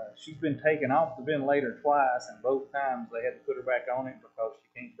Jones, she's been taken off the ventilator twice, and both times they had to put her back on it because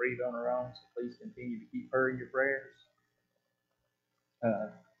she can't breathe on her own, so please continue to keep her in your prayers.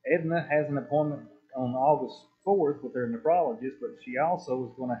 Edna has an appointment on August 4th with her nephrologist, but she also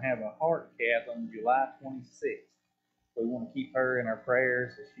is going to have a heart cath on July 26th. So we want to keep her in our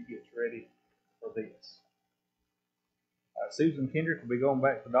prayers as she gets ready for this. Susan Kendrick will be going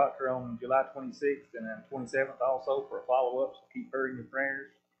back to the doctor on July 26th and then 27th also for a follow-up, so keep her in your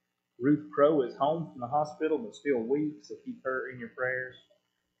prayers. Ruth Crow is home from the hospital but still weak, so keep her in your prayers.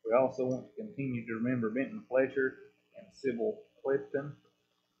 We also want to continue to remember Benton Fletcher and Sybil Clifton.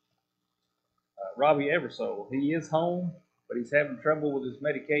 Robbie Eversole, he is home, but he's having trouble with his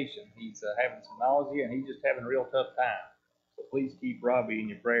medication. He's having some nausea, and he's just having a real tough time. So please keep Robbie in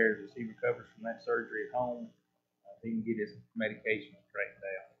your prayers as he recovers from that surgery at home. He can get his medication straightened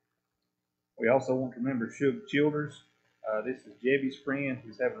out. We also want to remember Shug Childers. This is Jebby's friend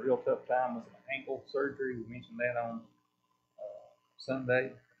who's having a real tough time with an ankle surgery. We mentioned that on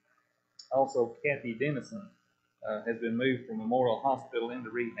Sunday. Also, Kathy Dennison has been moved from Memorial Hospital into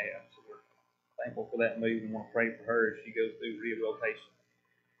rehab. So we're thankful for that move and want to pray for her as she goes through rehabilitation.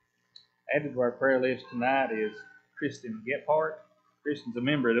 Added to our prayer list tonight is Kristen Gephardt. Kristen's a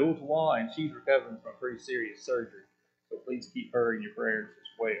member at Ooltewah, and she's recovering from a pretty serious surgery. So please keep her in your prayers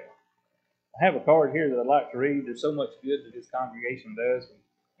as well. I have a card here that I'd like to read. There's so much good that this congregation does.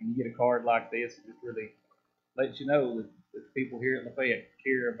 When you get a card like this, it just really lets you know that the people here at Lafayette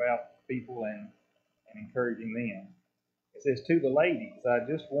care about people and encouraging them. It says, "To the ladies, I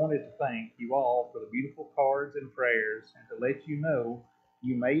just wanted to thank you all for the beautiful cards and prayers and to let you know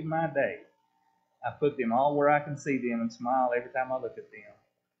you made my day. I put them all where I can see them and smile every time I look at them.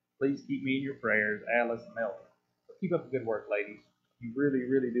 Please keep me in your prayers, Alice Melton." So keep up the good work, ladies. You really,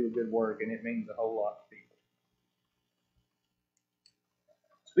 really do a good work, and it means a whole lot to people.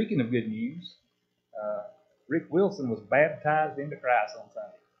 Speaking of good news, Rick Wilson was baptized into Christ on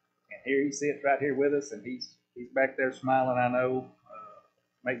Sunday. And here he sits right here with us, and he's back there smiling, I know.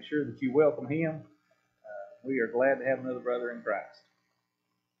 Make sure that you welcome him. We are glad to have another brother in Christ.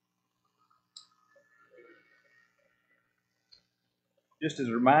 Just as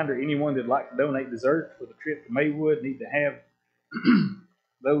a reminder, anyone that'd like to donate dessert for the trip to Maywood need to have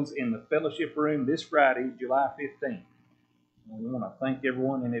those in the fellowship room this Friday, July 15th. And we want to thank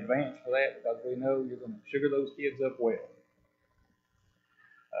everyone in advance for that because we know you're going to sugar those kids up well.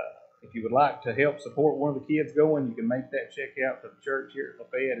 If you would like to help support one of the kids going, you can make that check out to the church here at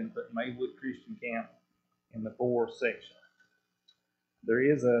Lafayette and put Maywood Christian Camp in the for section. There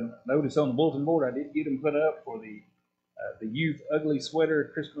is a notice on the bulletin board. I did get them put up for the Youth Ugly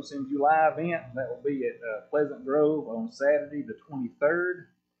Sweater Christmas in July event. That will be at Pleasant Grove on Saturday the 23rd.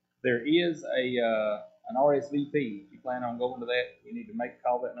 There is an RSVP. If you plan on going to that, you need to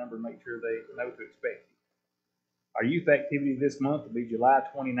call that number and make sure they know to expect you. Our youth activity this month will be July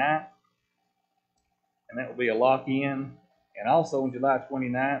 29th, and that will be a lock-in. And also on July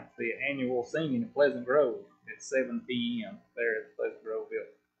 29th, the annual singing at Pleasant Grove at 7 p.m. there at the Pleasant Grove building.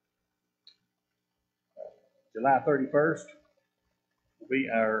 July 31st will be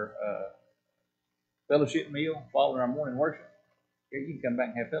our fellowship meal following our morning worship. Here, you can come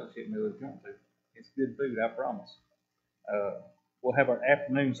back and have fellowship meal if you want to. It's good food, I promise. We'll have our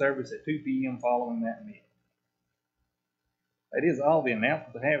afternoon service at 2 p.m. following that meal. That is all the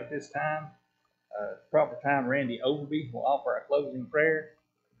announcements I have at this time. Proper time, Randy Overby will offer our closing prayer.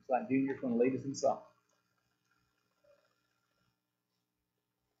 Looks like Junior's going to lead us in song.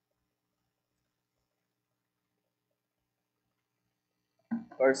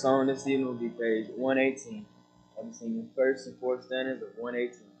 First song this evening will be page 118 I'll be singing first and fourth stanzas of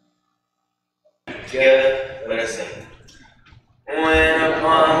 118. Together, let us sing. When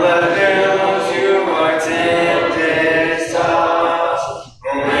upon the billows you are tempest tossed,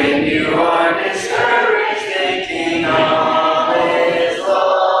 when you are discouraged, thinking all is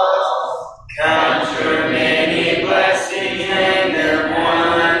lost, count your many blessings, name them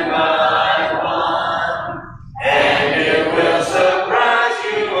one by one, and it will surprise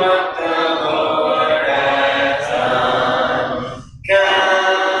you what the Lord has done.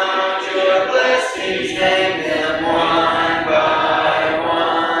 Count your blessings, name them one by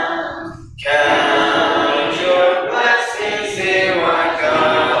one. Count your blessings, see what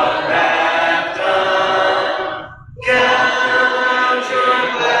God hath done. Count your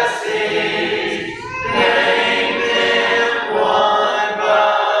blessings, name them one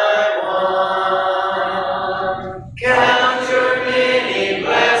by one. Count your many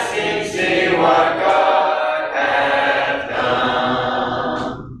blessings, see what God hath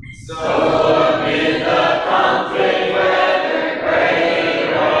done. So amid the conflict, whether great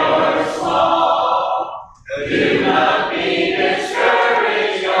or small, do not be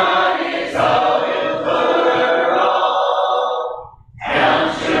discouraged, God is over all.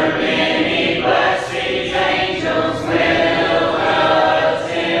 Count your many blessings, angels will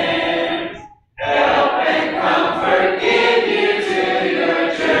attend, help and comfort give you to your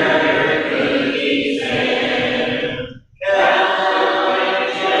journey's end. Count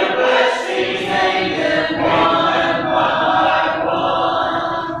your blessings, name them one by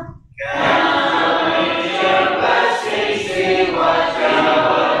one. Count your blessings, see what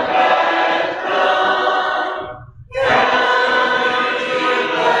God hath done. Count your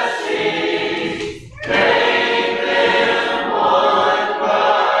blessings, name them one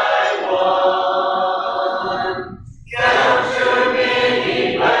by one. Count your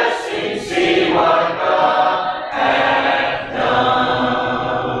many blessings, see what God hath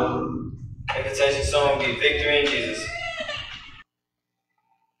done. Invitation song will be Victory in Jesus.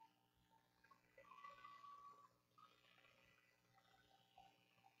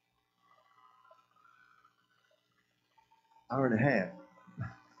 Hour and a half.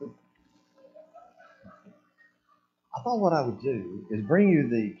 I thought what I would do is bring you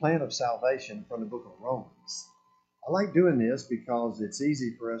the plan of salvation from the book of Romans. I like doing this because it's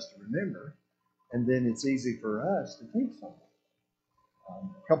easy for us to remember, and then it's easy for us to teach something.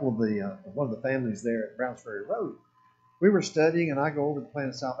 A couple of one of the families there at Browns Ferry Road, we were studying, and I go over the plan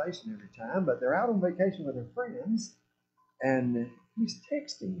of salvation every time, but they're out on vacation with their friends, and he's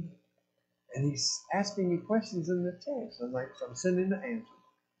texting me, and he's asking me questions in the text. So I'm sending the answer.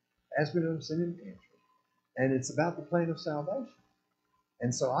 Asking him, sending the answer. And it's about the plan of salvation.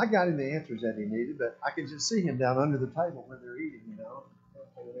 And so I got him the answers that he needed, but I could just see him down under the table where they're eating, you know.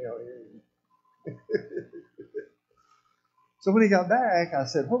 So when he got back, I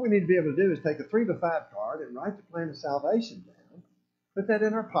said, what we need to be able to do is take a 3-by-5 card and write the plan of salvation down, put that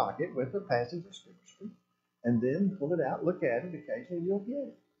in our pocket with the passage of Scripture, and then pull it out, look at it occasionally, and you'll get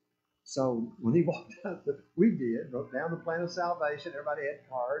it. So when he walked out, we wrote down the plan of salvation. Everybody had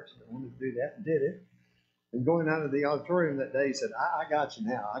cards and wanted to do that and did it. And going out of the auditorium that day, he said, I got you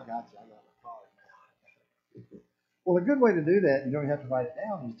now. I got you. I got my card now. Well, a good way to do that, you don't have to write it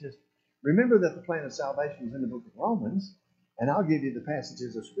down, is just remember that the plan of salvation is in the book of Romans, and I'll give you the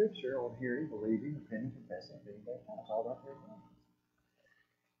passages of Scripture on hearing, believing, repenting, confessing, being baptized. All right there.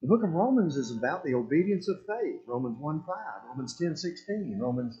 The book of Romans is about the obedience of faith. Romans 1:5, Romans 10:16,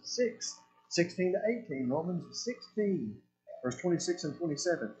 Romans 6:16-18, Romans 16, verse 26 and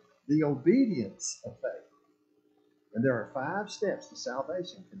 27. The obedience of faith. And there are 5 steps to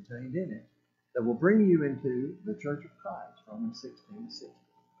salvation contained in it that will bring you into the Church of Christ. Romans 16:16,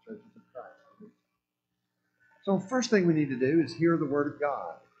 Churches of Christ. So the first thing we need to do is hear the Word of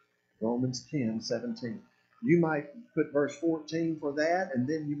God. Romans 10:17. You might put verse 14 for that, and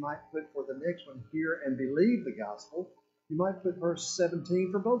then you might put for the next one, hear and believe the gospel. You might put verse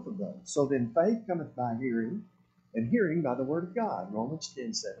 17 for both of those. So then faith cometh by hearing, and hearing by the word of God. Romans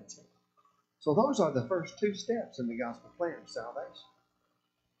 10:17. So those are the first 2 steps in the gospel plan of salvation.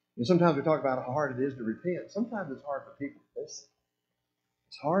 And sometimes we talk about how hard it is to repent. Sometimes it's hard for people to listen.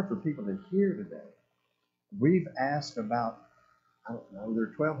 It's hard for people to hear today. We've asked about, there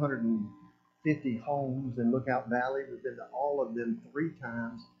are 1,250 homes in Lookout Valley. We've been to all of them 3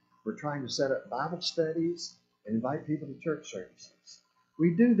 times. We're trying to set up Bible studies and invite people to church services.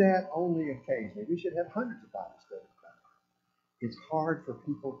 We do that only occasionally. We should have hundreds of Bible studies. It's hard for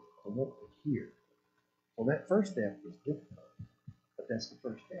people to want to hear. Well, that first step is difficult, but that's the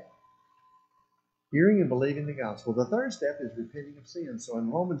first step. Hearing and believing the gospel. The third step is repenting of sin. So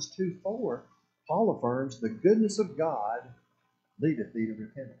in Romans 2:4, Paul affirms the goodness of God leadeth thee to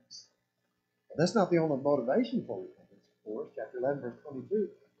repentance. That's not the only motivation for repentance, of course. Chapter 11, verse 22.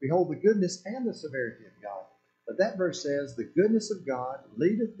 Behold the goodness and the severity of God. But that verse says, the goodness of God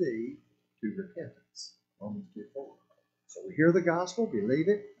leadeth thee to repentance. Romans 2:4. So we hear the gospel, believe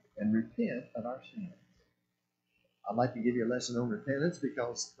it, and repent of our sins. I'd like to give you a lesson on repentance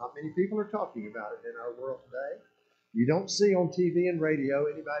because not many people are talking about it in our world today. You don't see on TV and radio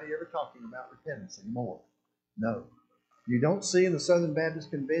anybody ever talking about repentance anymore. No. You don't see in the Southern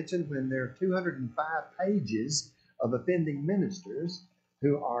Baptist Convention when there are 205 pages of offending ministers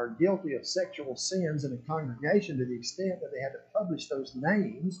who are guilty of sexual sins in a congregation to the extent that they had to publish those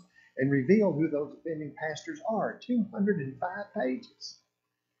names and reveal who those offending pastors are. 205 pages.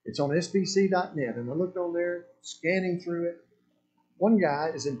 It's on sbc.net, and I looked on there, scanning through it. One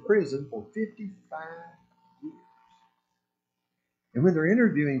guy is in prison for 55 years. And when they're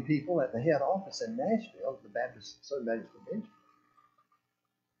interviewing people at the head office in Nashville, the Southern Baptist Convention,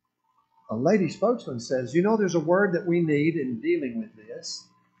 a lady spokesman says, you know, there's a word that we need in dealing with this.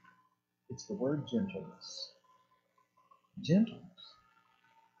 It's the word gentleness. Gentleness.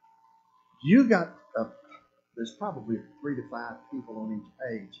 There's probably 3 to 5 people on each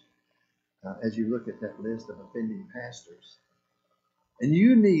page as you look at that list of offending pastors. And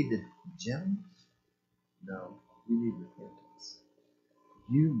you need gentleness? No, you need repentance.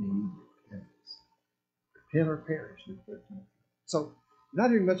 You need repentance. Repent or perish. So, not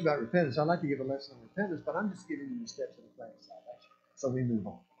hearing much about repentance, I'd like to give a lesson on repentance, but I'm just giving you the steps of the plan of salvation. So we move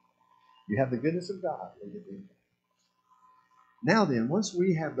on. You have the goodness of God. Now then, once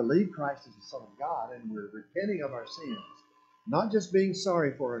we have believed Christ as the Son of God and we're repenting of our sins, not just being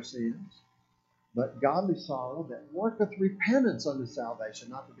sorry for our sins, but godly sorrow that worketh repentance unto salvation,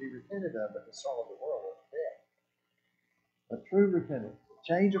 not to be repented of, but the sorrow of the world unto death. A true repentance,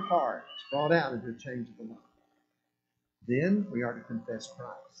 a change of heart, is brought out into a change of the mind. Then we are to confess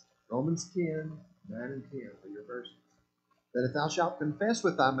Christ. Romans 10, 9 and 10 are your verses. That if thou shalt confess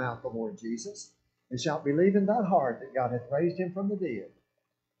with thy mouth the Lord Jesus, and shalt believe in thy heart that God hath raised him from the dead,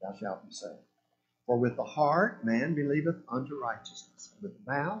 thou shalt be saved. For with the heart man believeth unto righteousness, and with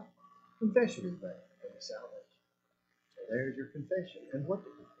the mouth confession is made unto salvation. So there's your confession. And what to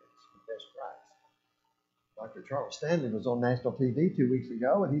confess? Confess Christ. Dr. Charles Stanley was on national TV 2 weeks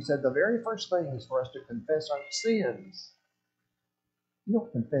ago, and he said the very first thing is for us to confess our sins. You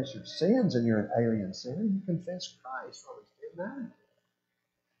don't confess your sins and you're an alien sinner. You confess Christ. Romans 10:9.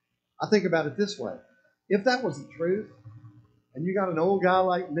 I think about it this way. If that was the truth, and you got an old guy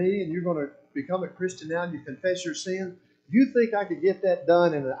like me, and you're going to become a Christian now, and you confess your sins, you think I could get that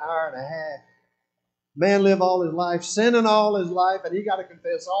done in an hour and a half? Man lived all his life, sinning all his life, and he got to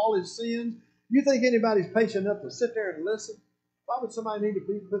confess all his sins. You think anybody's patient enough to sit there and listen? Why would somebody need to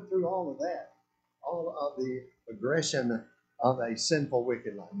be put through all of that? All of the aggression of a sinful,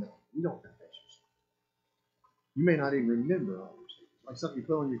 wicked life? No, you don't confess your sins. You may not even remember all your sins. Like something you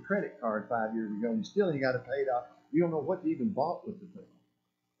put on your credit card 5 years ago, and you still ain't got it paid off. You don't know what you even bought with the thing.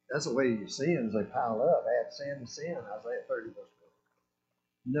 That's the way your sins, they pile up. Add sin to sin, Isaiah 30 verse 4.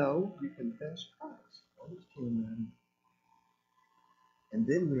 No, you confess Christ. Romans 10:9. And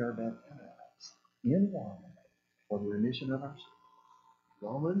then we are baptized in water for the remission of our sins.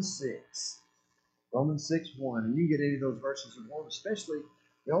 Romans 6:1. And you can get any of those verses you want, especially,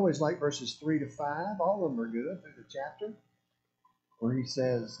 we always like verses 3 to 5. All of them are good through the chapter, where he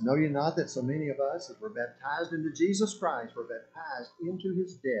says, know ye not that so many of us, as were baptized into Jesus Christ, were baptized into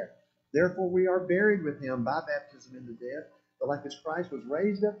his death. Therefore we are buried with him by baptism into death, but like as Christ was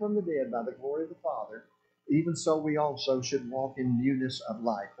raised up from the dead by the glory of the Father, even so we also should walk in newness of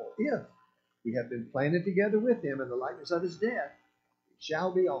life. For if we have been planted together with him in the likeness of his death, we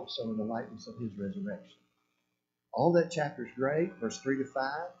shall be also in the likeness of his resurrection. All that chapter is great. Verse 3 to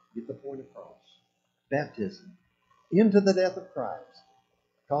 5, get the point across. Baptism into the death of Christ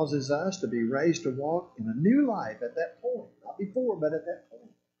causes us to be raised to walk in a new life at that point. Not before, but at that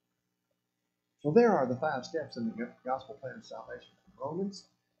point. So there are the 5 steps in the gospel plan of salvation from Romans.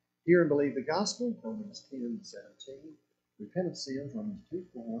 Hear and believe the gospel, Romans 10:17. Repent of sins, Romans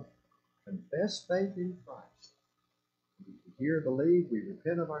 2:4. Confess faith in Christ. We hear and believe, we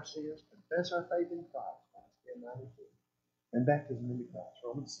repent of our sins, confess our faith in Christ, Romans 10:92. And baptism into Christ,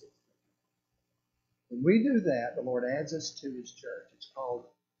 Romans 6. When we do that, the Lord adds us to his church. It's called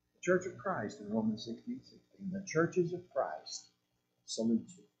the Church of Christ in Romans 16:16. The churches of Christ salute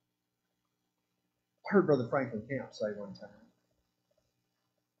you. I heard Brother Franklin Camp say one time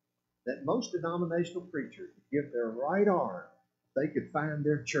that most denominational preachers would give their right arm if they could find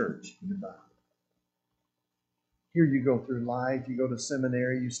their church in the Bible. Here you go through life, you go to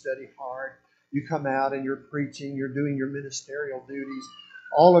seminary, you study hard, You come out and you're preaching, you're doing your ministerial duties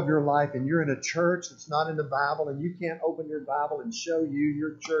all of your life, and you're in a church that's not in the Bible, and you can't open your Bible and show you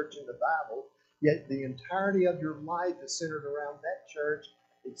your church in the Bible, yet the entirety of your life is centered around that church,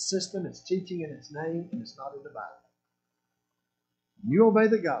 its system, its teaching, and its name, and it's not in the Bible. You obey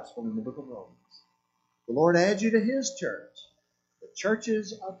the gospel in the book of Romans. The Lord adds you to His church, the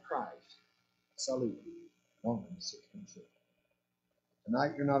churches of Christ. Salute you. Romans 6:6.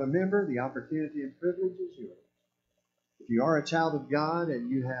 Tonight you're not a member, the opportunity and privilege is yours. If you are a child of God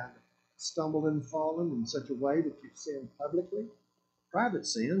and you have stumbled and fallen in such a way that you've sinned publicly, private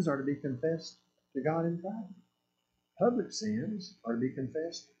sins are to be confessed to God in private. Public sins are to be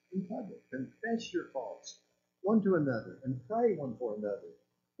confessed in public. Confess your faults one to another and pray one for another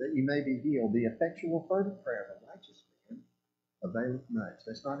that you may be healed. The effectual fervent prayer of a righteous man availeth much.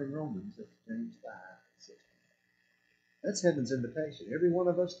 That's not in Romans, that's James 5:16. That's heaven's invitation. Every one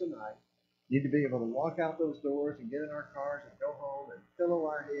of us tonight need to be able to walk out those doors and get in our cars and go home and pillow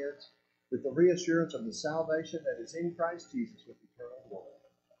our heads with the reassurance of the salvation that is in Christ Jesus with eternal glory.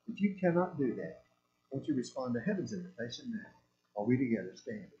 If you cannot do that, won't you respond to heaven's invitation now while we together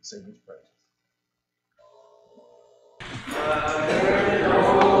stand and sing His praises?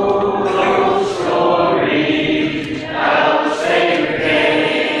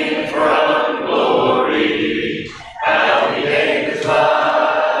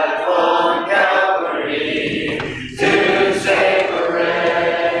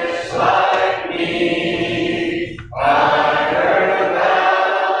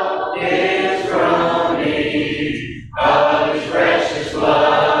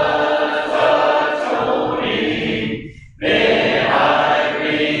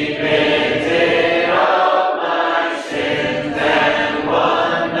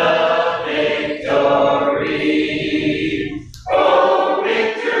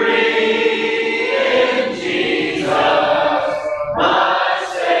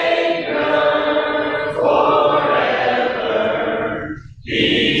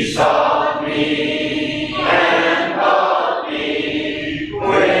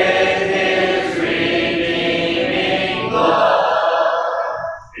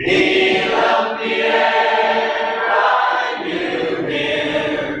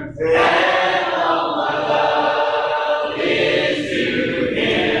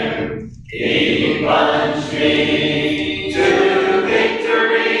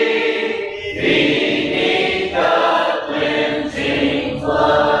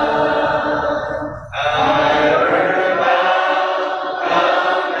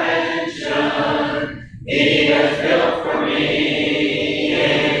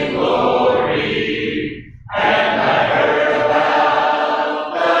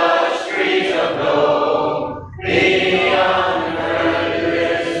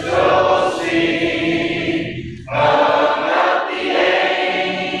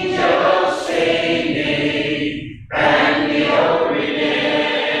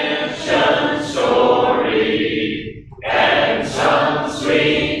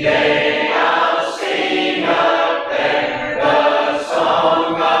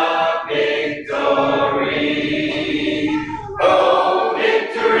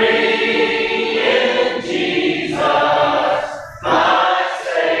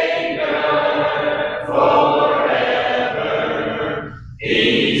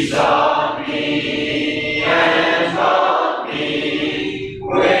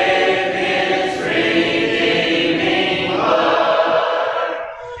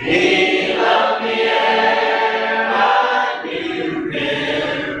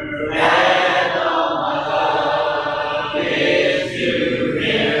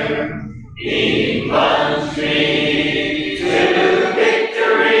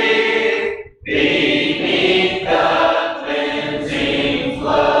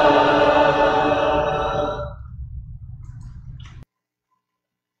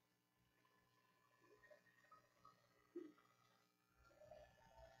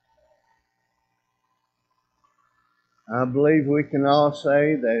 I believe we can all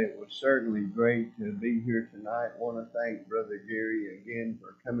say that it was certainly great to be here tonight. I want to thank Brother Gary again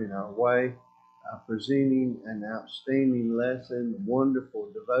for coming our way, presenting an outstanding lesson,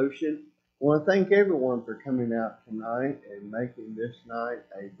 wonderful devotion. I want to thank everyone for coming out tonight and making this night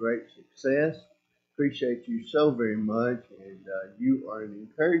a great success. Appreciate you so very much, and you are an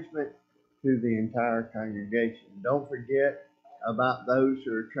encouragement to the entire congregation. Don't forget about those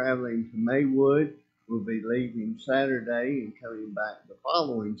who are traveling to Maywood. We'll be leaving Saturday and coming back the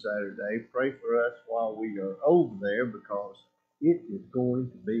following Saturday. Pray for us while we are over there because it is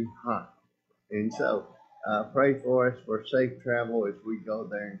going to be hot. And so pray for us for safe travel as we go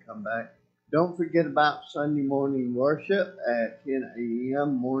there and come back. Don't forget about Sunday morning worship at 10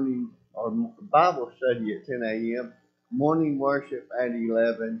 a.m., morning or Bible study at 10 a.m., morning worship at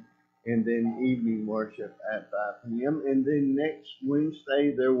 11, and then evening worship at 5 p.m. And then next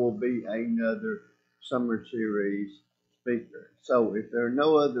Wednesday, there will be another summer series speaker. So if there are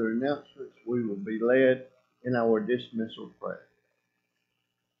no other announcements, we will be led in our dismissal prayer.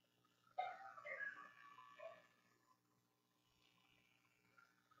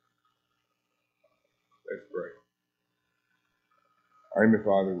 Let's pray. Our Heavenly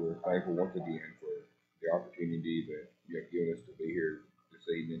Father, we're thankful once again for the opportunity that you have given us to be here this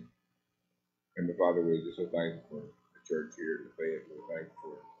evening. Heavenly Father, we're just so thankful for the church here at Lafayette. We're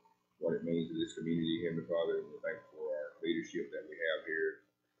thankful for what it means to this community, Heavenly Father. We're thankful for our leadership that we have here.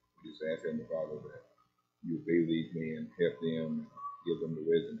 We just ask, Heavenly Father, that you be with these men, help them, give them the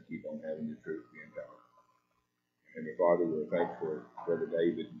wisdom to keep on having the truth being taught. Heavenly Father, we're thankful for Brother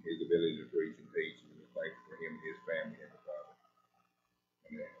David and his ability to preach and teach, and we're thankful for him and his family, Heavenly Father.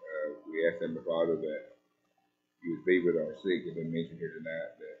 And we ask, Heavenly Father, that you would be with our sick, as been mentioned here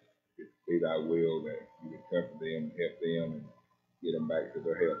tonight, that it be thy will that you would comfort them and help them and get them back to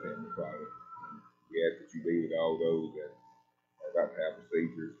their health, Heavenly Father. And we ask that you be with all those that are about to have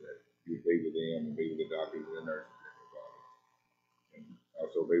procedures, that you would be with them and be with the doctors and the nurses, Heavenly Father. And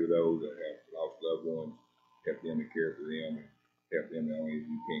also be with those that have lost loved ones, help them to care for them and help them as only as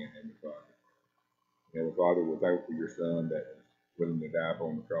you can, Heavenly Father. Heavenly Father, we're thankful for your Son that is willing to die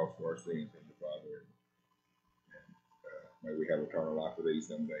upon the cross for our sins, Heavenly Father. May we have eternal life with thee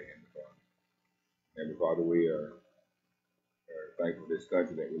someday, Heavenly Father. Heavenly Father, we are thankful for this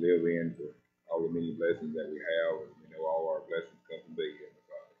country that we live in, for all the many blessings that we have, and we know all our blessings come from thee, Heavenly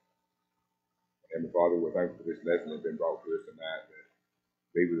Father. Heavenly Father, we're thankful for this lesson that's been brought to us tonight, that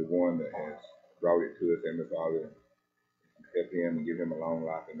be with the one that has brought it to us, Heavenly Father, and help him and give him a long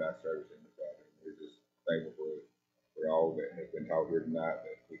life in thy service, Heavenly Father. We're just thankful for all that has been taught here tonight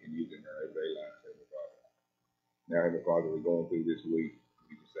that we can use in our everyday lives, Heavenly Father. Now, Heavenly Father, we're going through this week.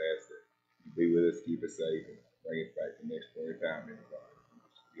 We just ask that you be with us, keep us safe, and bring us back to the next point in time, Heavenly Father.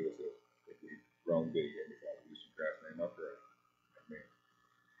 Just give us a